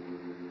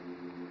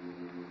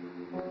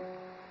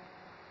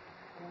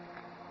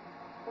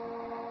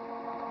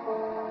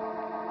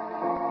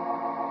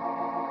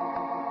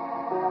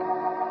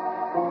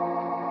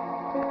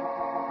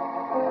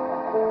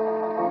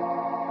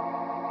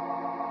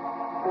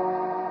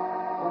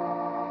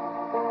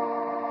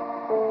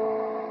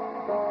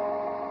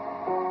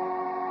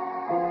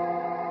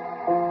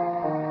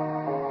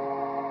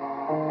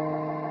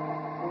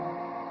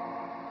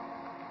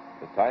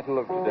 title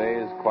of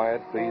today's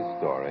Quiet Please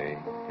story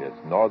is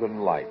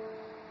Northern Lights.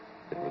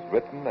 It was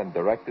written and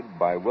directed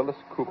by Willis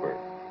Cooper.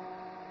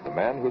 The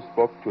man who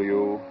spoke to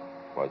you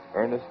was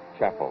Ernest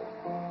Chappell.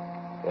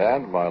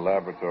 And my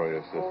laboratory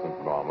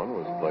assistant, Norman,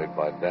 was played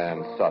by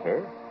Dan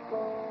Sutter.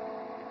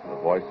 The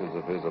voices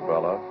of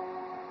Isabella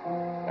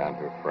and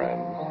her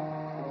friends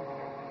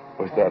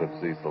was that of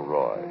Cecil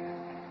Roy.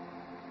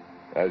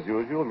 As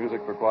usual,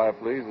 music for Quiet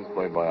Please is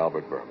played by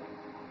Albert Berman.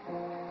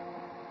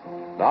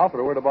 Now,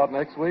 for a word about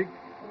next week,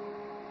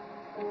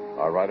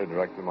 our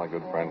writer-director, my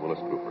good friend Willis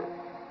Cooper.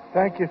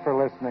 Thank you for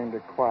listening to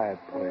Quiet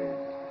Please.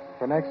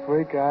 For next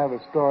week, I have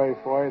a story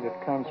for you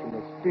that comes from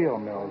the steel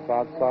mills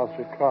out South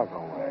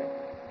Chicago way.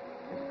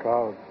 It's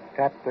called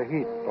Tap the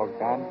Heat,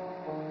 Bogdan.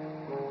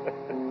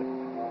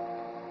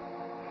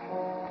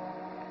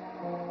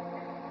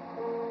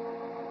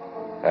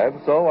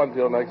 And so,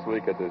 until next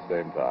week at this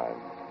same time,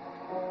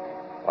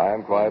 I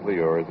am quietly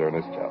yours,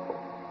 Ernest Chappell.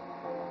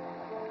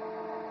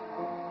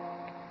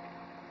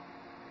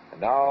 And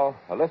now,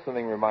 a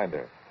listening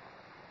reminder.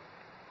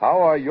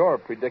 How are your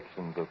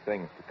predictions of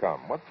things to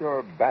come? What's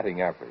your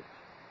batting average?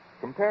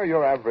 Compare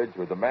your average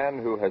with the man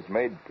who has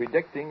made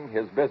predicting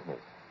his business.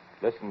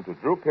 Listen to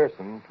Drew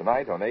Pearson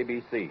tonight on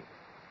ABC.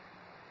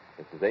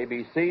 This is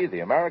ABC, the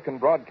American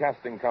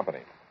Broadcasting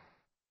Company.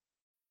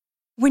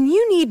 When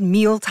you need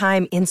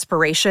mealtime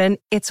inspiration,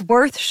 it's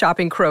worth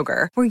shopping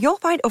Kroger, where you'll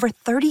find over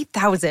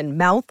 30,000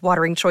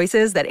 mouth-watering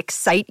choices that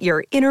excite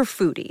your inner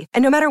foodie.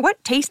 And no matter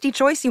what tasty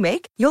choice you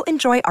make, you'll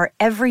enjoy our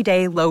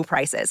everyday low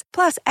prices,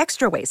 plus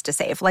extra ways to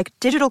save, like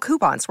digital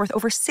coupons worth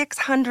over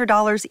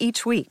 $600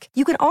 each week.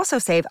 You can also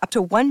save up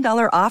to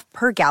 $1 off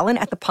per gallon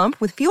at the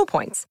pump with fuel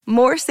points.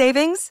 More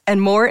savings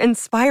and more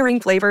inspiring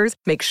flavors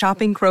make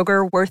shopping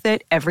Kroger worth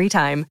it every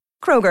time.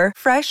 Kroger,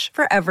 fresh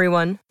for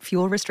everyone.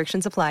 Fuel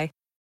restrictions apply.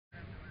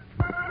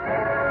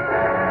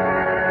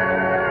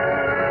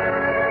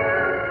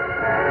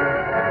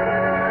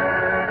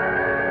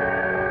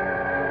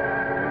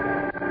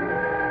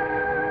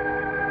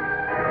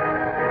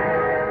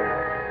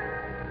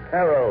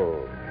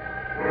 Peril.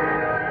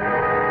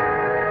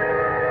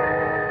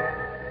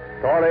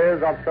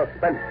 Stories of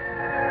suspense.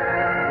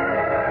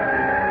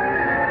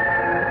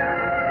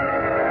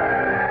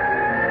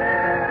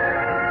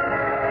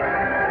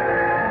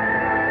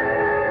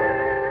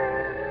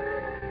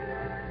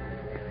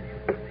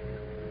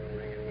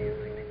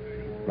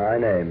 My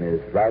name is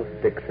Ralph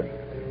Dixon.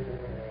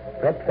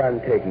 Perhaps I'm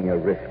taking a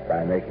risk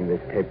by making this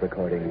tape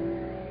recording.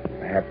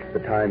 Perhaps the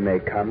time may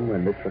come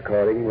when this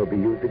recording will be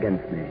used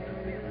against me.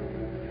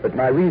 But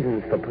my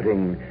reasons for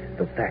putting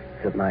the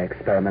facts of my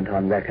experiment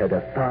on record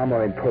are far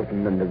more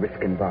important than the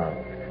risk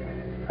involved.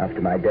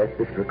 After my death,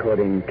 this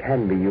recording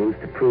can be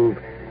used to prove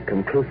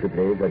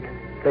conclusively that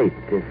fate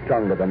is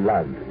stronger than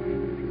love.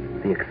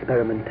 The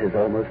experiment is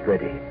almost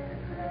ready.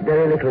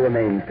 Very little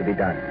remains to be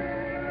done.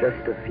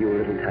 Just a few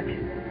little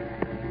touches.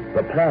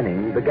 The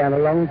planning began a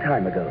long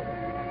time ago,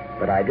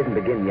 but I didn't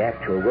begin the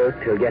actual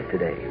work till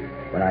yesterday,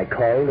 when I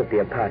called at the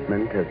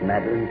apartment of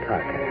Madeline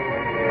Parker.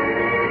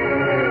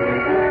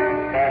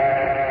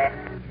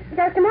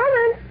 Just a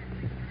moment.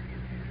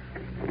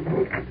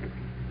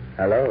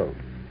 Hello.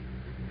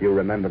 You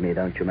remember me,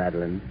 don't you,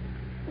 Madeline?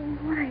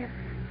 Why,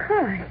 of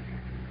course.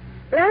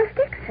 Ralph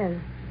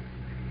Dixon.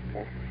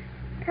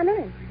 Come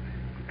in.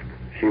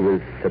 She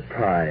was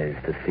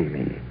surprised to see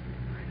me.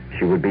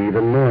 She would be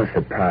even more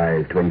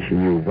surprised when she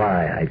knew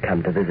why I'd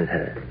come to visit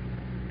her.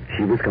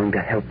 She was going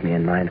to help me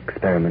in my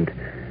experiment,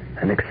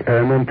 an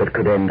experiment that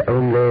could end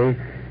only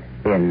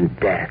in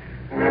death.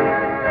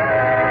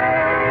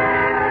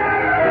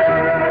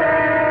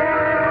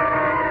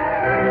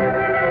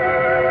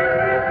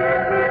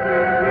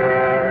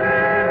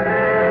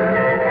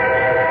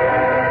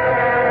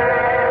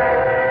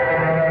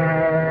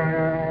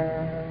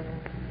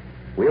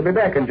 We'll be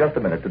back in just a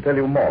minute to tell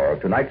you more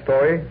of tonight's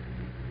story,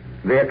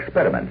 The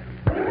Experiment.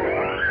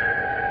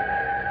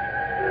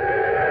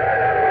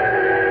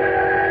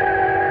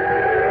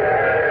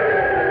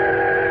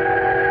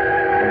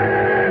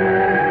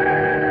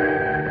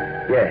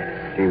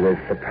 Yes, she was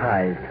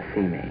surprised to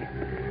see me.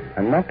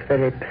 And not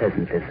very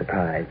pleasantly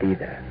surprised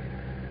either.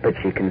 But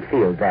she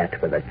concealed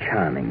that with a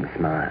charming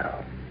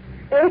smile.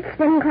 It's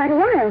been quite a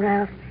while,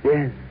 Ralph.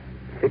 Yes,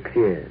 6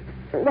 years.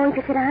 Won't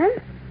you sit down?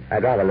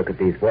 I'd rather look at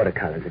these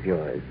watercolors of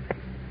yours.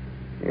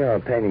 Your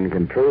paintings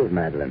improved,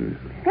 Madeline.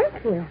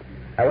 Thank you.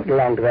 I went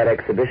along to that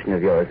exhibition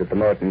of yours at the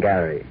Morton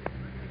Gallery.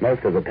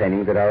 Most of the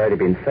paintings had already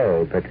been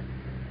sold, but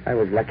I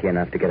was lucky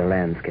enough to get a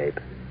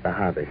landscape, the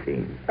harbor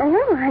scene.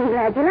 Oh, I'm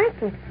glad you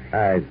liked it.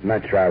 I'd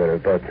much rather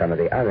have bought some of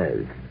the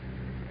others.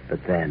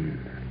 But then,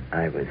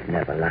 I was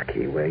never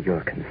lucky where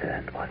you're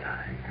concerned, was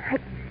I? I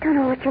don't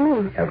know what you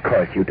mean. Of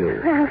course you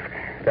do. Ralph.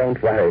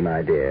 Don't worry,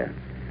 my dear.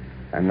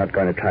 I'm not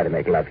going to try to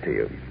make love to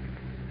you.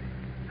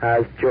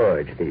 How's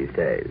George these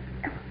days?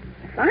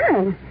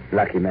 Fine.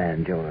 Lucky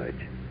man, George.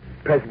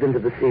 President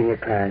of the senior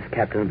class,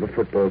 captain of the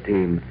football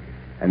team,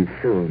 and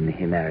soon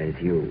he marries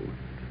you.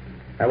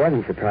 I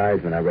wasn't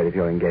surprised when I read of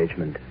your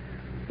engagement.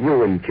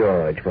 You and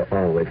George were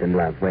always in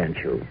love, weren't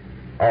you?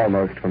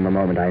 almost from the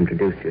moment I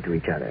introduced you to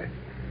each other.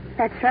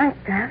 That's right,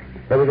 Ralph.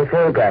 There was a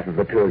photograph of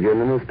the two of you in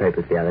the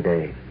newspapers the other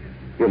day.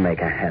 You make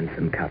a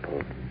handsome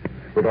couple.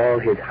 With all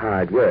his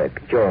hard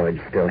work, George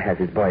still has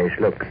his boyish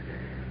looks.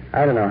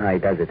 I don't know how he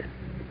does it.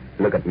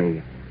 Look at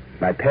me.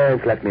 My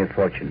parents left me a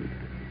fortune.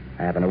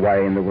 I haven't a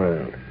worry in the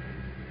world.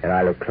 And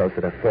I look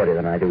closer to 40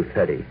 than I do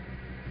 30.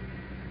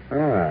 Oh,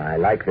 I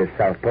like this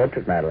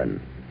self-portrait,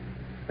 Madeline.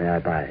 May I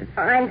buy it?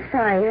 I'm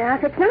sorry,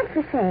 Ralph. It's not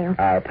for sale.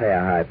 I'll pay a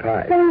high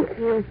price. Thank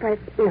you, but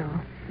no.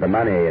 The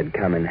money had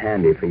come in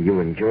handy for you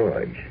and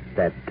George.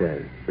 That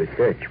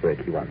research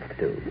work he wants to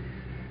do.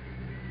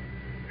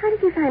 How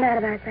did you find out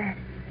about that?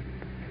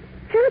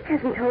 George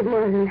hasn't told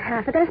more than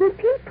half a dozen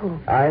people.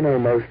 I know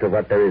most of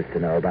what there is to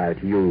know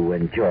about you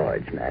and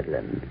George,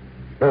 Madeline.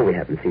 Though we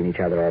haven't seen each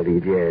other all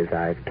these years,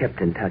 I've kept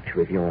in touch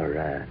with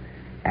your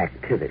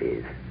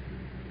activities.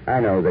 I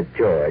know that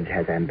George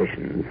has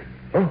ambitions.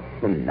 Oh,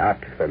 not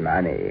for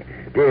money.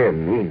 Dear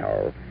me,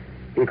 no.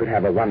 He could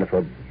have a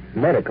wonderful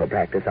medical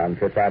practice on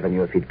Fifth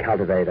Avenue if he'd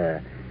cultivate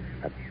a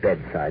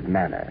bedside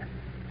manner.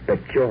 But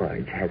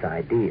George has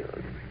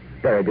ideals.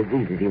 There are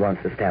diseases he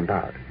wants to stamp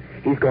out.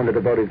 He's going to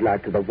devote his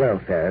life to the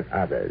welfare of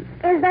others.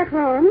 Is that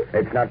wrong?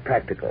 It's not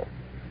practical.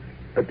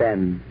 But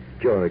then,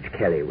 George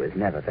Kelly was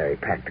never very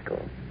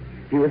practical.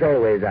 He was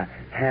always a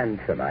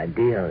handsome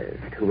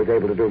idealist who was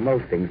able to do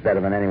most things better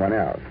than anyone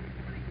else.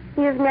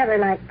 You've never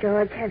liked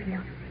George, have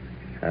you?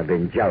 I've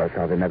been jealous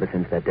of him ever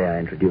since that day I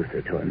introduced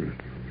her to him.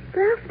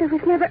 Ralph, there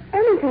was never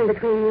anything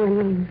between you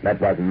and me.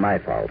 That wasn't my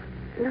fault.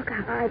 Look,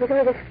 I was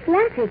always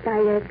flattered by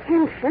your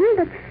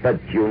attention, But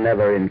you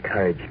never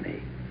encouraged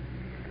me.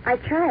 I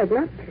tried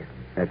not to.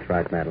 That's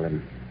right,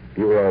 Madeline.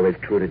 You were always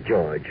true to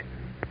George.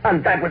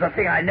 And that was a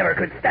thing I never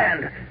could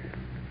stand.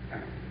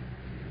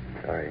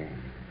 Sorry,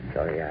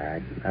 I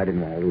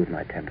didn't want to lose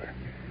my temper.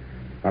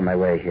 On my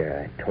way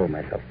here, I told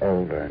myself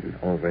over and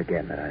over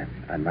again that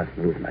I mustn't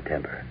lose my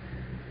temper.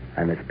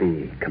 I must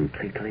be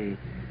completely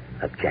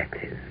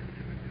objective.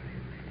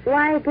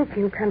 Why did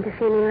you come to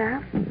see me,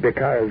 Ralph?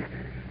 Because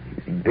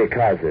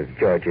of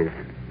George's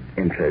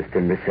interest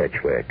in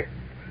research work.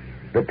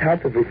 The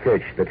type of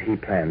research that he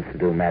plans to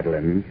do,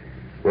 Madeline,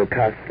 will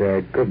cost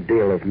a good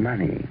deal of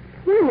money.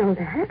 You know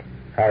that.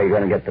 How are you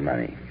going to get the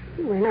money?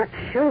 We're not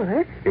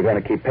sure. You're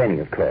going to keep painting,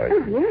 of course.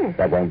 Oh, yes.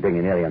 That won't bring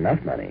in nearly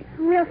enough money.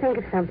 We'll think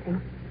of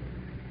something.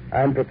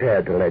 I'm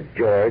prepared to let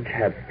George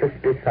have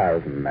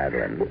 $50,000,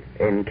 Madeline,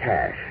 in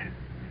cash.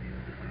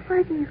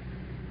 Why do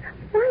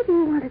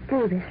you want to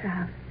do this,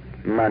 Ralph?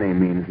 Money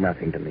means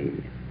nothing to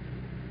me.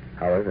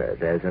 However,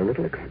 there's a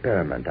little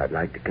experiment I'd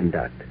like to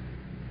conduct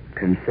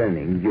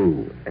concerning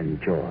you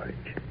and George.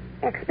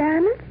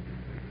 Experiment?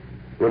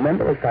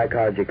 Remember the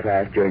psychology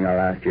class during our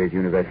last year at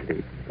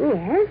university?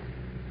 Yes.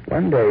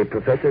 One day,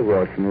 Professor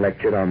Wilson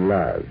lectured on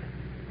love.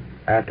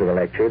 After the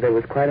lecture, there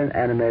was quite an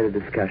animated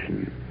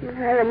discussion.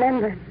 I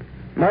remember.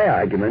 My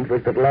argument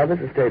was that love is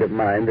a state of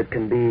mind that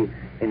can be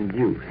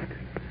induced.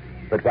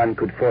 But one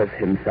could force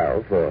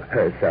himself or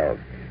herself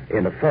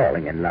into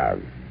falling in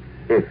love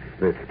if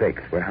the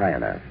stakes were high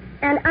enough.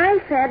 And I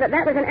said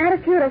that was an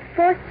attitude of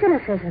forced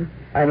cynicism.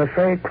 I'm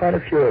afraid quite a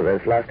few of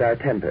us lost our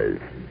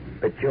tempers.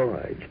 But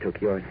George took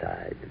your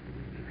side.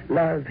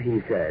 Love,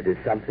 he said, is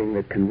something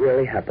that can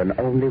really happen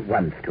only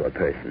once to a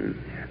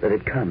person, that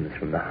it comes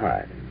from the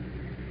heart.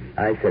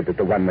 I said that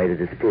the one way to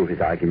disprove his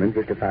argument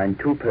was to find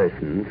two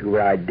persons who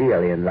were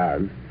ideally in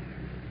love,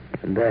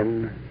 and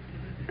then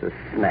to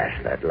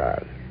smash that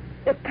love.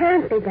 It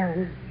can't be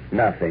done.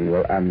 Nothing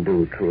will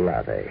undo true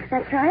love, eh?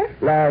 That's right.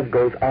 Love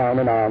goes on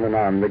and on and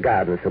on,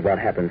 regardless of what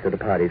happens to the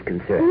parties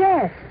concerned.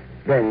 Yes.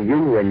 Then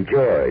you and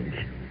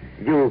George,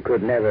 you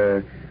could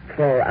never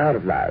fall out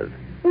of love.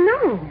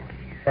 No.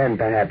 And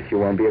perhaps you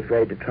won't be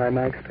afraid to try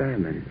my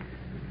experiment.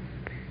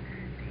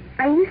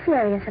 Are you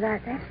serious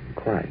about this?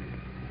 Quite.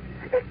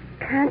 There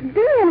can't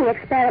be any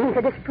experiment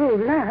to disprove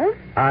love.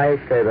 I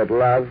say that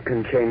love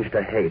can change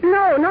to hate.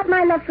 No, not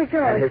my love for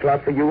George. And his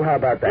love for you, how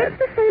about that? It's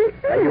the same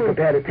thing. Are you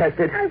prepared to test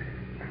it?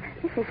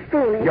 This is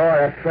foolish.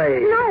 You're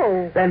afraid.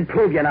 No. Then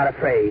prove you're not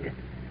afraid.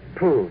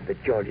 Prove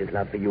that George's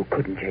love for you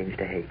couldn't change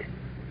to hate.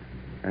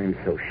 I'm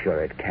so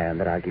sure it can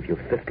that I'll give you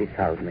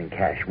 $50,000 in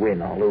cash,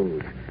 win or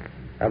lose.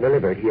 I'll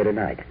deliver it here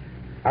tonight,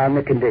 on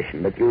the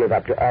condition that you live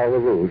up to all the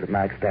rules of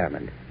my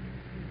experiment.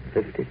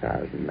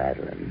 $50,000,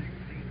 Madeline.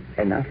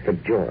 Enough for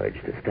George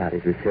to start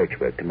his research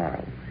work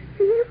tomorrow.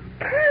 You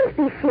can't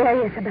be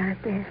serious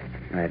about this.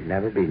 I've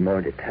never been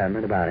more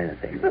determined about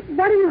anything. But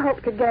what do you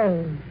hope to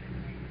gain?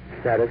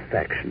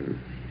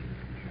 Satisfaction.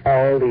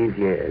 All these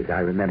years, I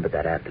remember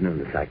that afternoon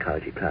in the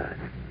psychology class.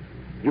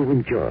 You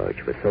and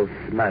George were so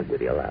smug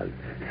with your love,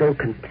 so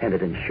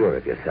contented and sure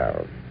of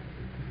yourselves.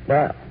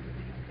 Well,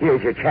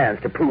 here's your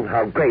chance to prove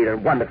how great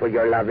and wonderful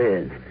your love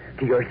is,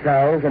 to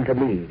yourselves and to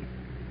me.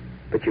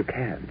 But you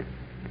can't.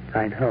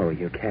 I know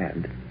you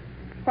can't.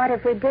 What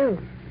if we do?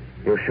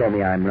 You'll show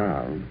me I'm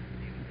wrong,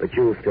 but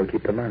you'll still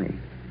keep the money.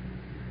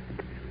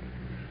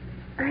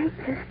 I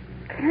just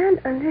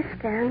can't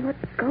understand what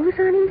goes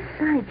on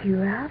inside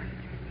you, Ralph.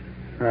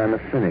 I'm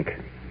a cynic.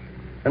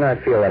 And I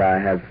feel that I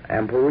have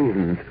ample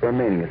reasons for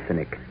remaining a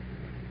cynic.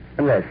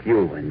 Unless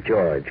you and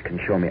George can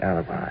show me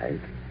alibis.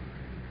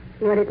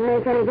 Would it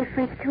make any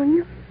difference to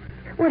you?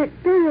 Would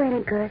it do you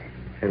any good?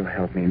 It'll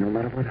help me no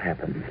matter what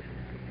happens.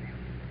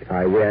 If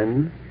I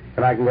win,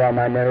 then I can go on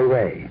my merry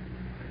way.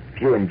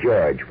 If you and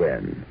George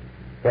win,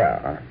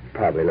 well, I'll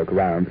probably look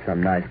around for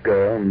some nice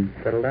girl and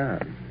settle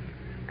down.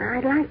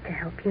 I'd like to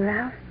help you,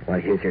 Ralph. Well,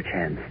 here's your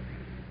chance.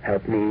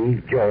 Help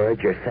me,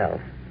 George,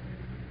 yourself.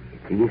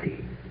 It's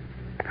easy.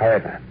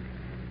 However,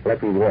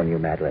 let me warn you,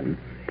 Madeline.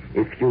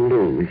 If you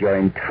lose, your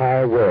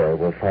entire world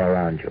will fall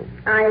around you.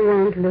 I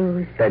won't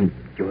lose. Then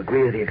you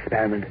agree to the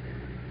experiment?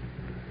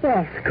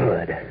 Yes.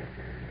 Good.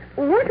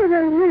 What are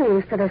the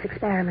rules for this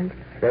experiment?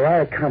 They're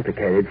rather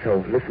complicated,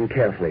 so listen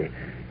carefully.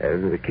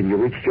 Can you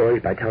reach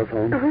George by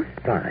telephone? Uh-huh.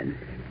 Fine.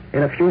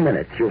 In a few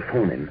minutes, you'll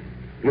phone him.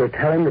 You'll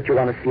tell him that you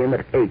want to see him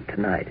at 8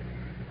 tonight.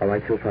 All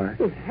right so far?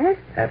 Yes.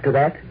 After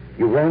that,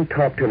 you won't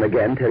talk to him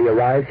again till he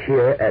arrives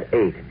here at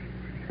 8.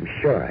 I'm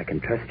sure I can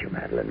trust you,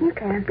 Madeline. You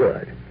can.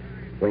 Good.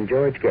 When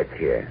George gets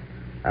here,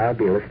 I'll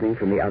be listening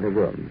from the other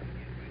room.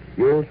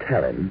 You'll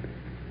tell him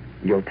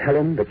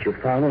that you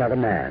found another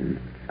man,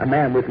 a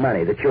man with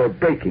money, that you're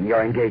breaking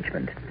your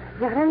engagement.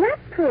 What will that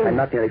prove? I'm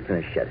not nearly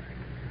finished yet.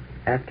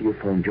 After you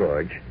phone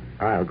George,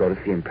 I'll go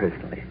to see him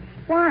personally.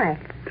 Why?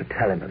 To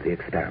tell him of the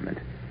experiment.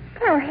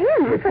 Tell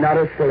him? It's not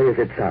as silly as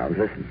it sounds.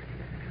 Listen.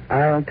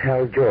 I'll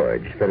tell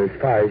George that as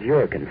far as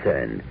you're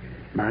concerned,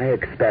 my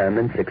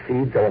experiment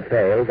succeeds or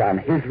fails on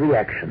his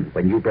reaction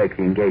when you break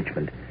the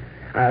engagement.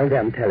 I'll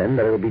then tell him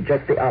that it'll be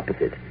just the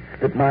opposite,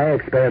 that my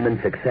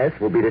experiment's success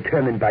will be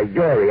determined by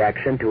your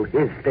reaction to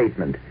his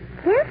statement.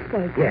 His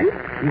statement?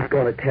 Yes. He's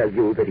going to tell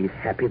you that he's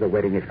happy the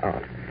wedding is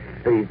off,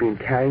 that he's been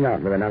carrying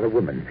on with another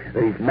woman,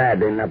 that he's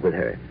madly in love with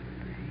her.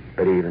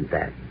 But even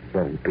that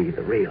won't be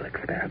the real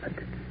experiment.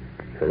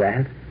 For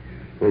that,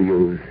 we'll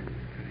use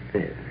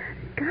this.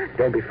 Gun?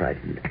 Don't be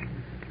frightened.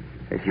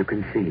 As you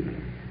can see,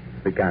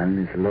 the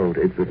gun is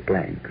loaded with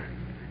blanks.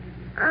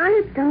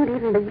 I don't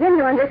even begin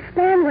to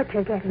understand what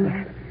you're getting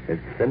at.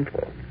 It's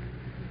simple.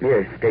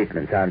 Mere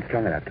statements aren't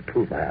strong enough to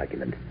prove my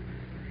argument.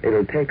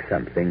 It'll take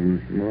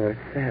something more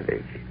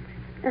savage.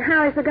 And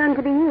how is the gun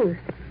to be used?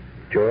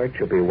 George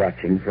will be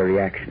watching for a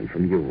reaction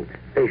from you,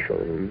 facial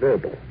and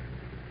verbal.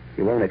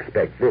 He won't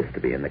expect this to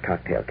be in the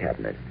cocktail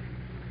cabinet.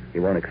 He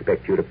won't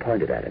expect you to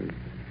point it at him,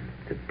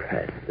 to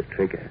press the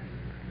trigger.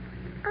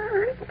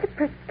 To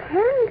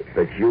pretend?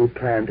 But you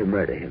plan to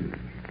murder him.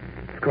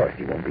 Of course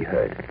he won't be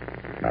hurt.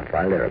 Not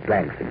while there are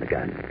blanks in the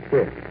gun.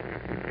 Here,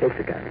 take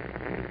the gun.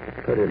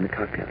 Put it in the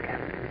cocktail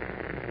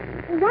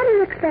cabinet. What do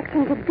you expect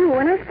him to do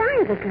when I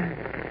fire the gun?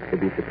 He'll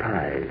be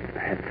surprised,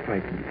 perhaps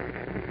frightened.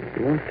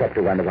 He won't stop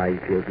to wonder why he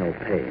feels no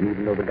pain,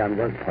 even though the gun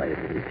was pointed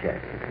at his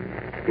chest.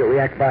 He'll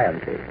react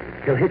violently.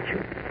 He'll hit you.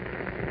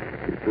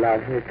 His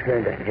love will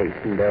turn to hate,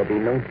 and there'll be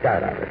no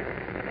doubt of it.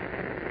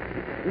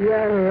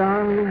 You're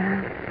wrong,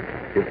 Ralph.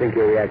 You think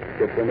he'll react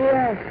differently?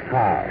 Yes.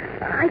 How?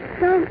 I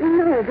don't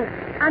know, but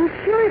I'm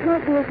sure it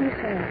won't be as you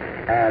say.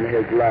 And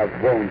his love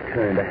won't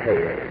turn to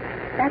hate.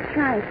 That's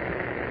right.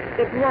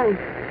 It won't.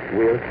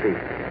 We'll see.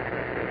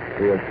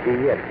 We'll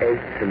see at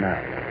 8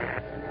 tonight.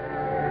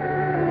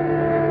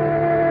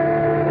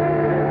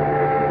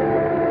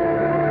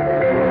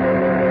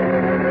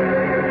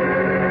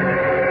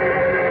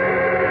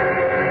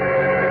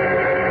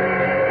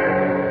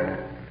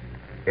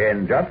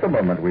 In just a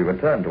moment, we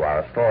return to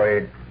our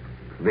story,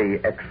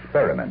 The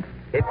Experiment.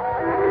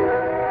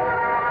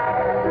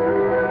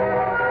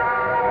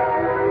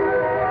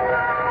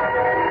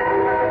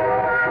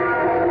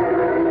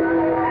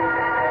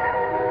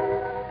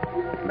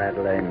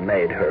 Madeleine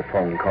made her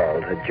phone call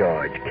to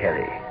George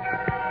Kelly.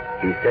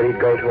 He said he'd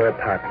go to her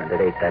apartment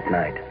at 8 that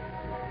night.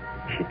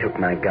 She took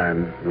my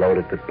gun,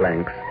 loaded with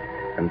blanks,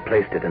 and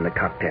placed it in the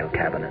cocktail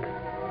cabinet.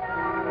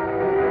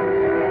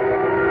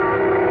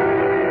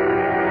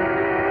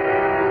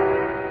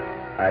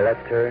 I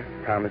left her,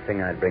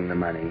 promising I'd bring the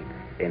money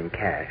in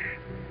cash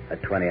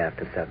at 20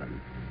 after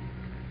 7.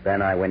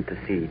 Then I went to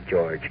see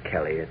George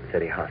Kelly at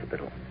City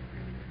Hospital.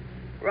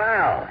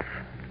 Ralph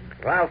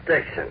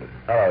Dixon.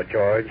 Hello,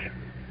 George.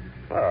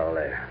 Well,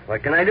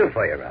 what can I do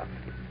for you, Ralph?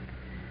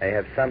 I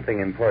have something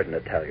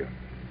important to tell you.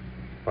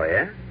 Oh,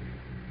 yeah?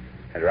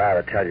 I'd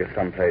rather tell you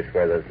someplace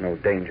where there's no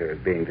danger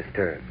of being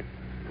disturbed.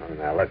 Oh,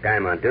 now, look,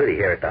 I'm on duty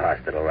here at the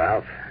hospital,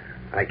 Ralph.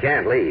 I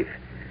can't leave.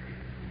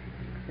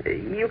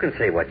 You can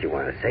say what you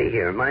want to say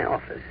here in my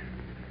office.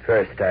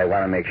 First, I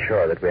want to make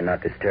sure that we're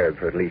not disturbed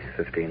for at least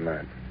 15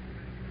 minutes.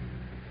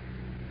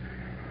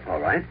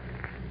 All right.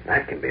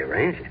 That can be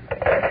arranged.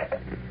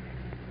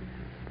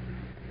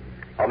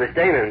 Oh, Miss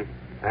Damon,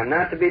 I'm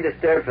not to be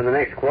disturbed for the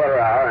next quarter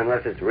hour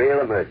unless it's real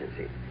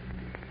emergency.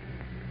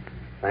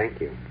 Thank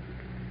you.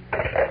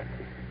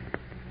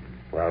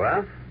 Well,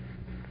 Ralph?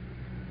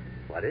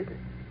 What is it?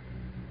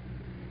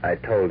 I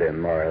told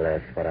him more or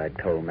less what I'd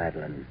told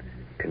Madeline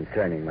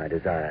concerning my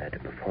desire to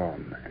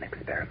perform an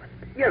experiment.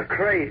 You're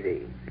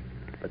crazy.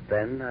 But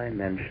then I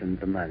mentioned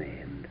the money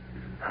and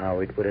how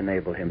it would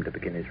enable him to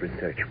begin his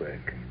research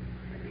work.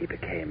 He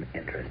became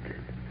interested.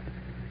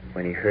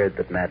 When he heard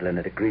that Madeline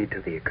had agreed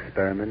to the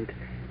experiment,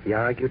 he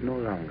argued no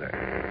longer.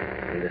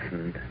 He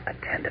listened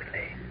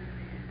attentively.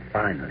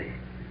 Finally.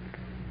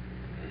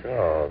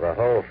 So, the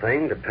whole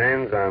thing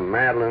depends on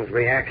Madeline's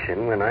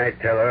reaction when I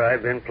tell her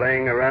I've been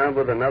playing around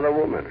with another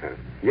woman, huh?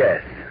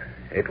 Yes,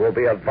 it will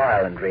be a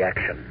violent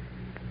reaction.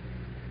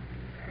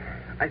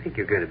 I think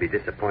you're going to be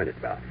disappointed,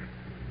 Ralph.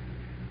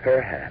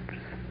 Perhaps.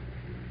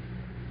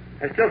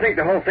 I still think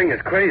the whole thing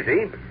is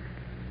crazy,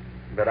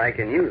 but I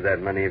can use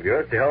that money of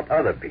yours to help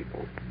other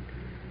people.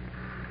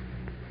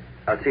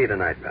 I'll see you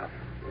tonight, Ralph.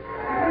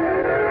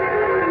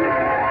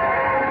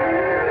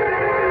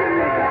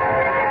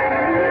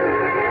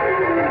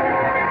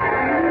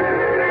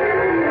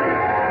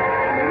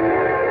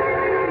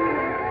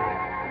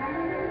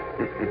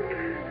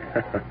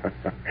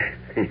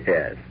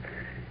 Yes,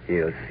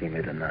 he'll see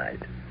me tonight.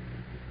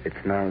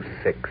 It's now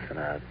 6, and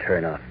I'll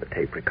turn off the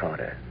tape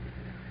recorder.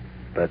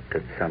 But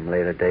at some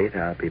later date,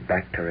 I'll be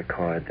back to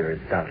record the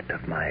result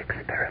of my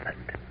experiment.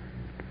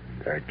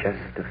 There are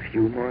just a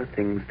few more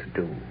things to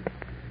do.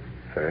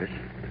 First,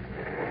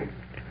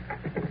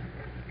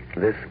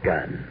 this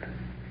gun,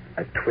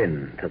 a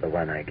twin to the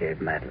one I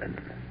gave Madeline.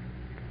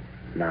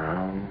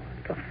 Now,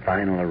 the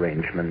final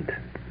arrangement.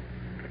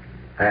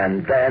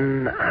 And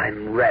then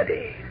I'm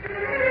ready.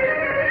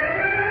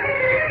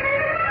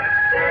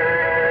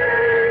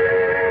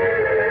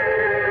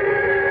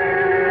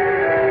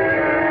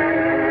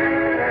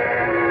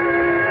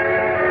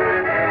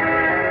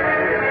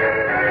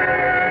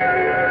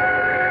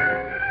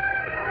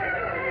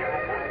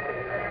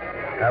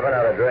 Have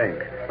another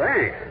drink.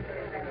 Thanks.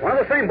 One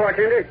of the same,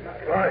 bartender.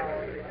 Right.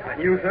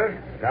 And you, sir?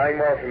 Nothing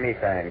more from me,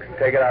 thanks.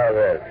 Take it out of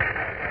this.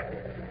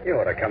 You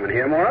ought to come in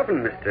here more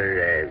often,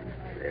 Mr.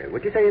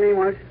 What'd you say your name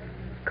was?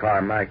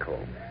 Carmichael.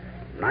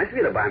 Nice of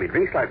you to buy me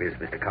drinks like this,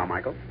 Mr.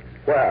 Carmichael.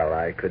 Well,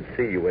 I could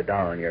see you were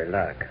down on your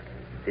luck.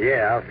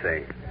 Yeah, I'll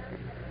say.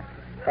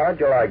 How'd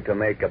you like to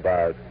make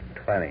about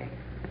 20?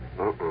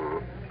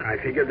 I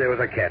figured there was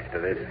a catch to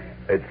this.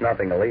 It's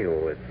nothing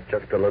illegal. It's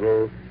just a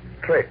little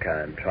trick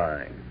I'm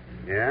trying.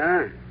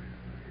 Yeah?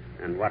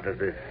 And what does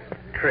this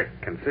trick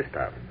consist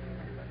of?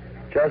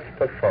 Just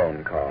a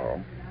phone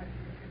call.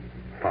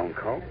 Phone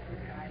call?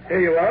 Here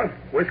you are.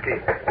 Whiskey.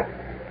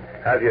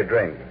 Have your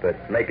drink,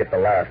 but make it the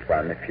last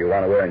one if you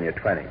want to earn your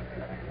 20.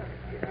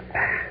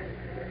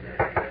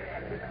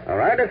 All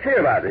right, let's hear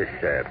about this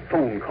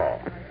phone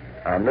call.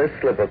 On this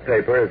slip of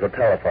paper is a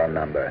telephone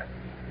number.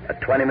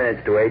 At 20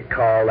 minutes to 8,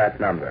 call that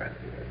number.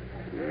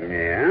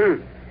 Yeah?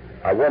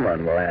 A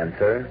woman will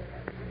answer.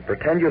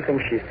 Pretend you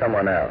think she's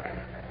someone else.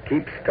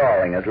 Keep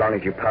stalling as long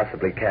as you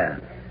possibly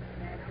can.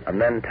 And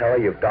then tell her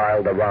you've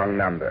dialed the wrong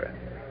number.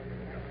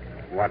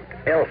 What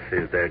else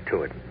is there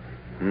to it?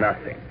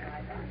 Nothing.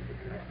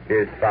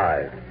 Here's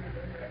 5.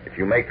 If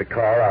you make the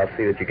call, I'll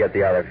see that you get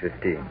the other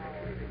 15.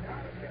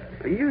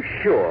 Are you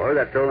sure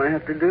that's all I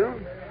have to do?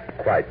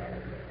 Quite.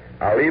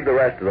 I'll leave the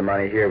rest of the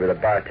money here with the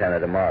bartender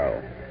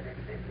tomorrow.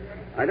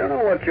 I don't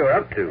know what you're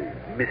up to,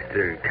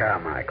 Mr.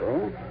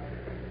 Carmichael.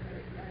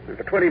 And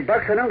for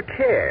 $20, I don't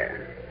care.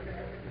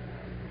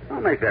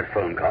 I'll make that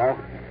phone call.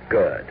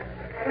 Good.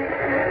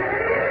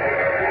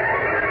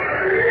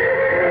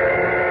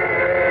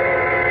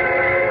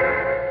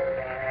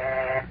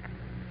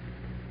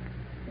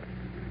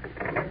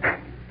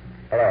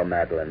 Hello,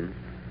 Madeline.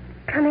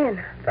 Come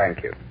in.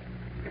 Thank you.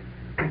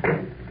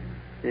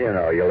 You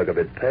know, you look a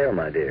bit pale,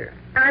 my dear.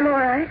 I'm all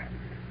right.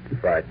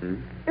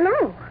 Frightened?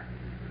 No.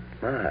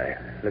 My,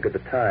 look at the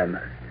time.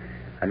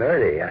 I'm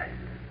early.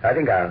 I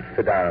think I'll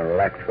sit down and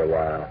relax for a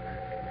while.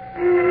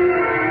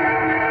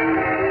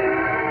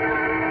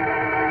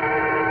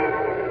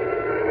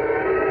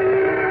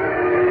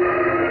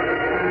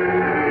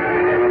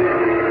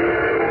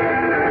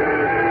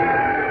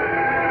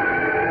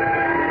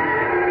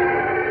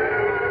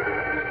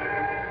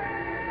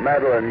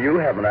 Madeline, you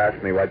haven't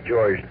asked me what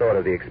George thought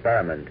of the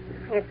experiment.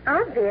 It's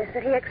obvious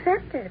that he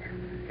accepted.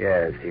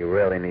 Yes, he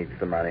really needs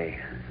the money.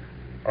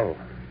 Oh,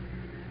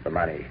 the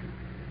money.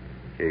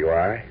 Here you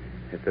are.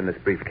 It's in this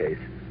briefcase.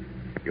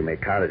 You may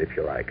count it if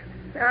you like.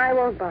 I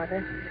won't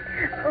bother.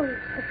 Oh,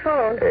 the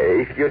phone.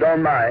 If you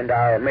don't mind,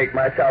 I'll make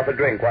myself a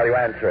drink while you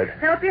answer it.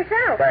 Help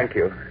yourself. Thank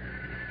you.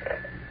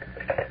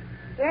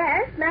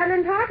 Yes,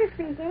 Madeline Parker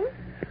speaking.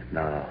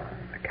 No,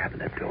 the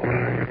cabinet door.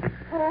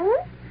 Who?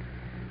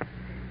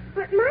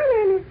 But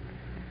my name is...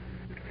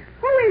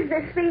 Who is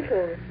this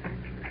speaking?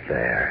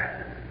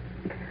 There.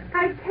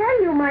 I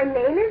tell you, my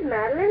name is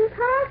Madeline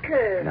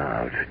Parker.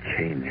 Now to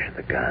change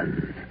the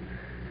guns.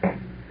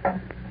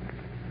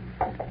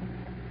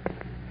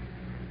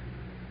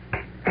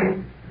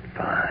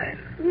 Fine.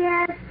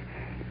 Yes,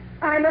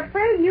 I'm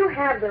afraid you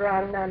have the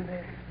wrong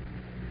number.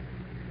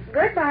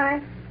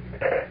 Goodbye.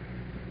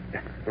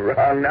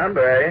 Wrong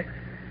number, eh?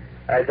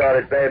 I thought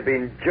it may have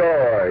been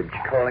George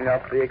calling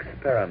off the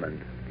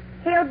experiment.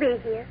 He'll be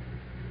here.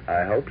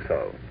 I hope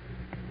so,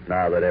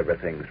 now that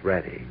everything's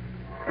ready.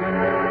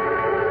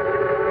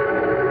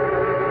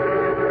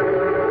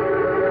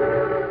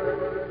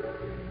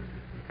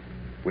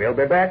 We'll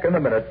be back in a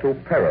minute to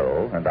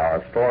Peril and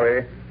our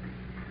story,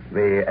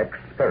 The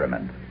Experimentation.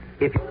 Experiment.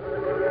 If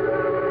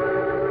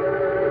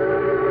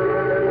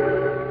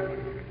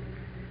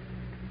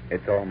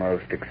It's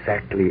almost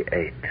exactly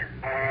 8.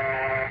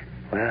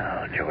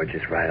 Well, George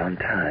is right on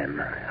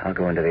time. I'll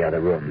go into the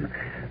other room.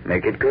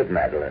 Make it good,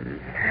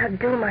 Madeline. I'll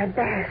do my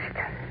best.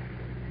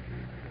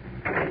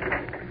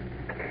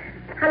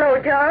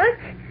 Hello, George.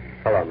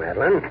 Hello,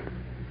 Madeline.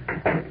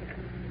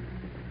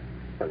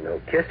 Well, no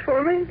kiss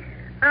for me?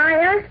 I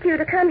asked you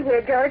to come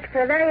here, George,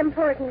 for a very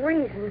important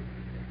reason.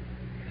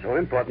 So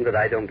important that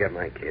I don't get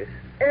my kiss.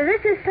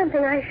 This is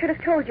something I should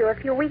have told you a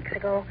few weeks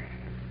ago.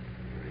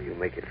 You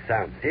make it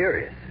sound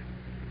serious.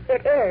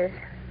 It is.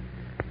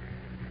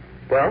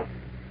 Well,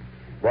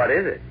 what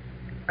is it?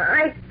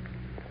 I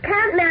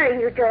can't marry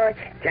you, George.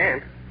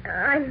 Can't?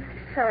 I'm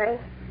sorry.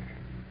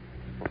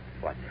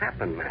 What's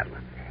happened,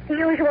 Madeline? The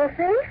usual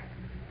thing.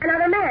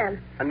 Another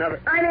man. Another...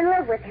 I'm in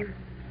love with him.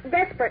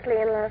 Desperately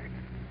in love.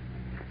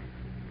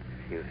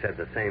 You said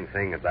the same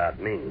thing about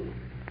me.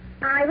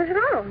 I was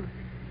wrong.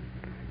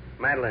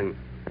 Madeline,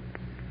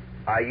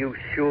 are you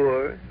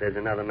sure there's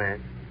another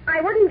man?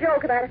 I wouldn't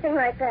joke about a thing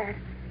like that.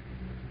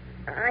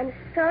 I'm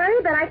sorry,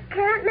 but I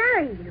can't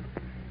marry you.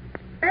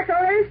 That's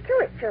all there is to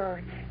it,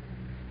 George.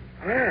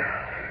 Well,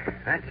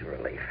 that's a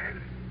relief.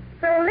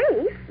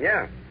 Relief?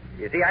 Yeah.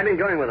 You see, I've been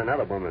going with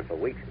another woman for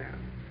weeks now.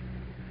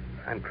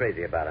 I'm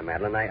crazy about her,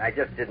 Madeline. I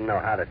just didn't know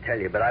how to tell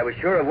you, but I was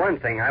sure of one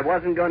thing. I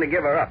wasn't going to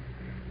give her up,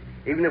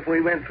 even if we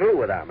went through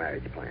with our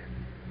marriage plan.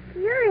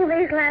 During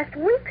these last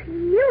weeks,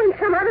 you and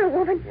some other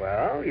woman...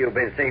 Well, you've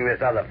been seeing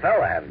this other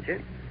fella, haven't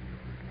you?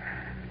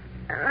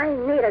 I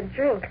need a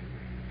drink.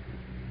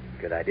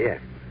 Good idea.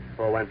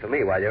 Pour one for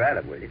me while you're at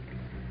it, will you?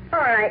 All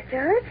right,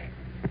 George.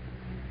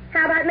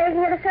 How about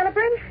making it a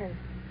celebration?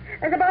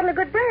 There's a bottle of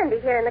good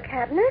brandy here in the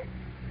cabinet.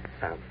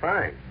 Sounds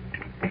fine.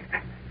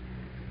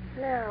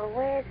 Now,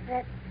 where's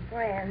that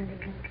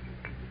brandy?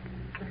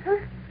 Huh?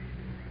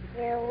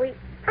 Here we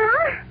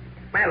are.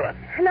 Madeline.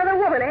 Another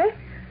woman, eh?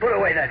 Put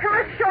away that...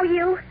 I'll show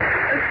you.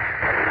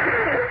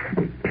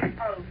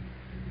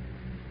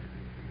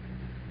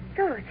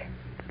 George.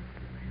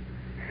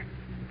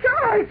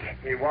 George!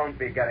 He won't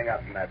be getting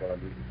up,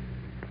 Madeline.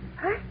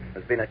 What?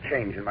 There's been a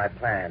change in my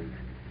plans.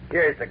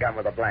 Here's the gun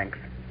with the blanks.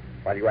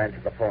 While you answer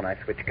the phone, I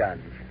switch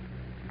guns.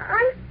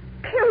 I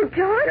killed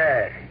George?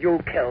 Yes, you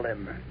killed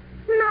him.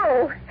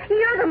 No,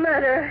 you're the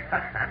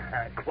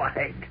murderer.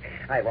 Quite.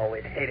 I've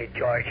always hated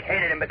George.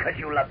 Hated him because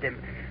you loved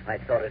him. I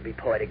thought it'd be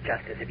poetic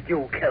justice if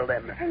you killed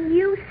him. And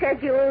you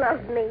said you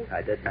loved me.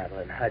 I did,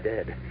 Madeline. I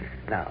did.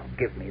 Now,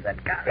 give me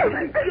that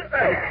gun.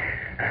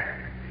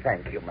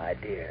 Thank you, my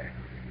dear.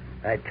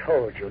 I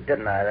told you,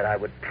 didn't I, that I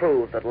would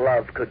prove that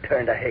love could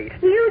turn to hate.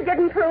 You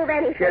didn't prove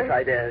anything. Yes,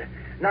 I did.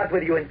 Not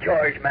with you and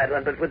George,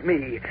 Madeline, but with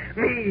me.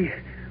 Me.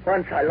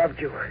 Once I loved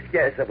you.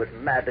 Yes, I was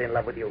madly in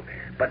love with you.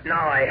 But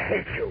now I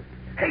hate you.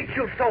 Hate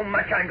you so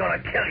much I'm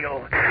going to kill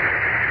you.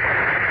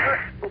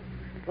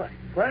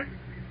 What?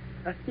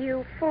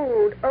 You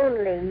fooled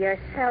only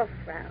yourself,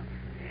 Ralph.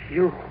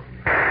 You?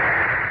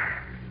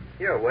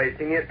 You're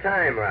wasting your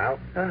time, Ralph.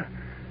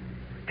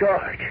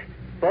 George.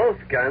 Both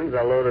guns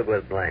are loaded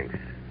with blanks.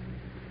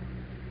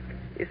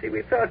 You see,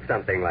 we thought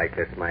something like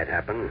this might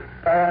happen.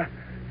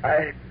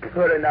 I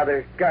put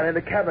another gun in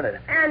the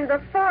cabinet. And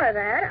before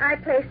that, I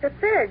placed a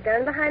third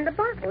gun behind the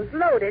bottles,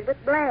 loaded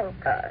with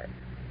blanks.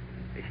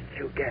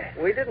 You guess?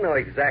 We didn't know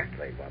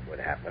exactly what would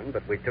happen,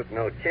 but we took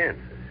no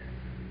chances.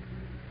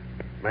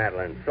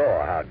 Madeline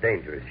saw how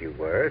dangerous you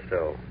were,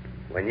 so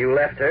when you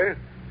left her,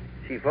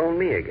 she phoned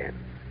me again.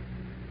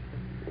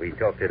 We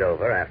talked it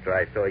over after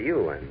I saw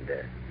you, and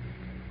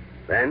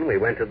then we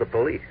went to the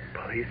police.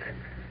 Police?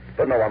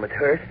 But no one was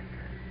hurt.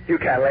 You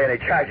can't lay any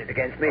charges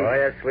against me. Oh,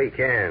 yes, we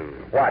can.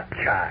 What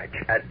charge?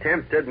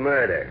 Attempted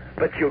murder.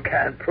 But you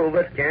can't prove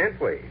it. Can't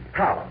we?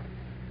 How?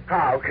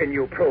 How can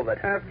you prove it?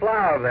 That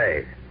flower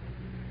vase.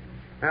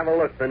 Have a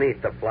look beneath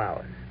the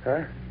flowers.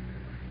 Huh?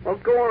 Well,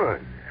 go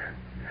on.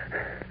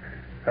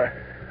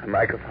 A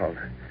microphone.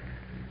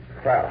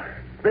 Well,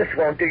 this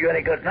won't do you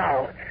any good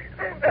now.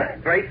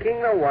 Breaking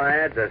the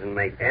wire doesn't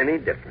make any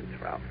difference,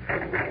 Ralph.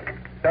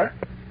 Huh?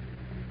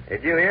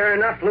 Did you hear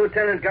enough,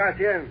 Lieutenant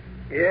Garcia?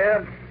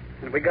 Yeah,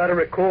 and we got to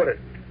record it.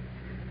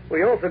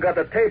 We also got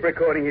the tape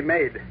recording he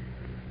made.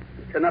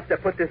 It's enough to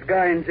put this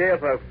guy in jail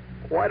for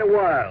quite a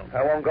while.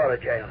 I won't go to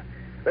jail.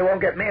 They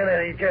won't get me in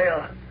any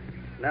jail.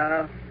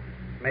 No,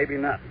 maybe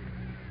not.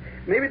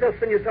 Maybe they'll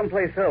send you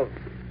someplace else.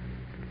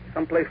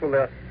 Someplace where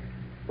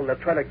they'll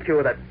try to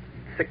cure that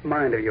sick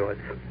mind of yours.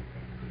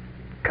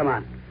 Come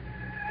on.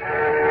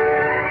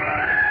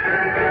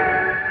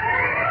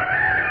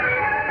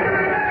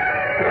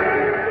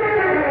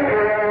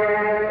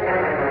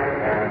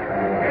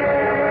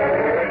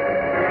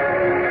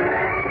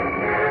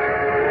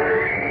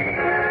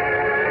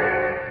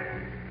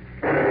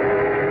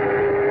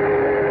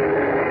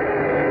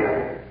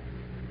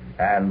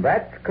 And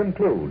that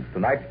concludes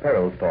tonight's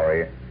Peril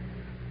story,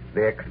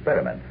 The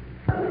Experiment.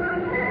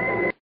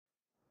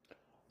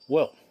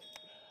 Well,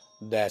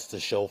 that's the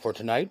show for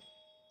tonight.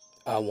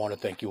 I want to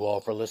thank you all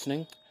for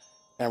listening.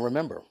 And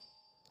remember,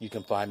 you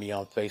can find me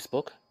on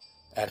Facebook,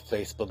 at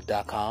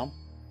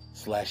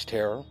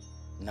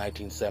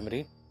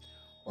facebook.com/terror1970,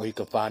 or you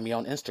can find me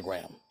on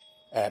Instagram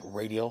at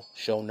Radio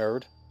Show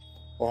Nerd,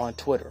 or on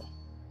Twitter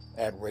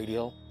at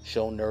Radio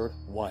Show Nerd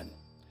 1.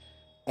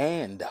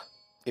 And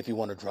if you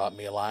want to drop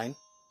me a line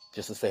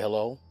just to say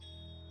hello,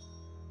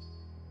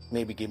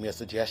 maybe give me a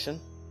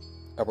suggestion,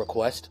 a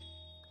request,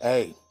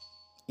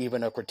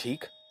 even a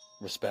critique,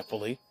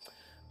 respectfully,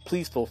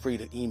 please feel free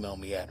to email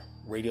me at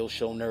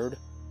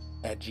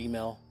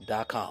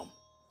radioshownerd@gmail.com.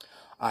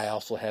 I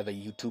also have a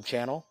YouTube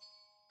channel,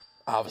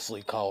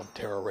 obviously called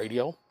Terror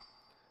Radio.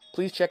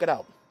 Please check it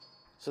out.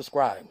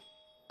 Subscribe,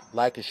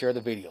 like, and share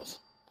the videos.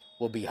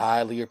 Will be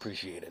highly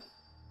appreciated.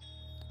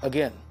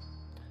 Again,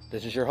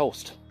 this is your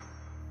host,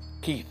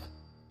 Keith,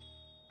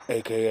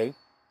 a.k.a.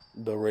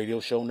 The Radio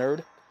Show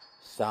Nerd,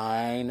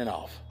 signing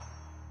off.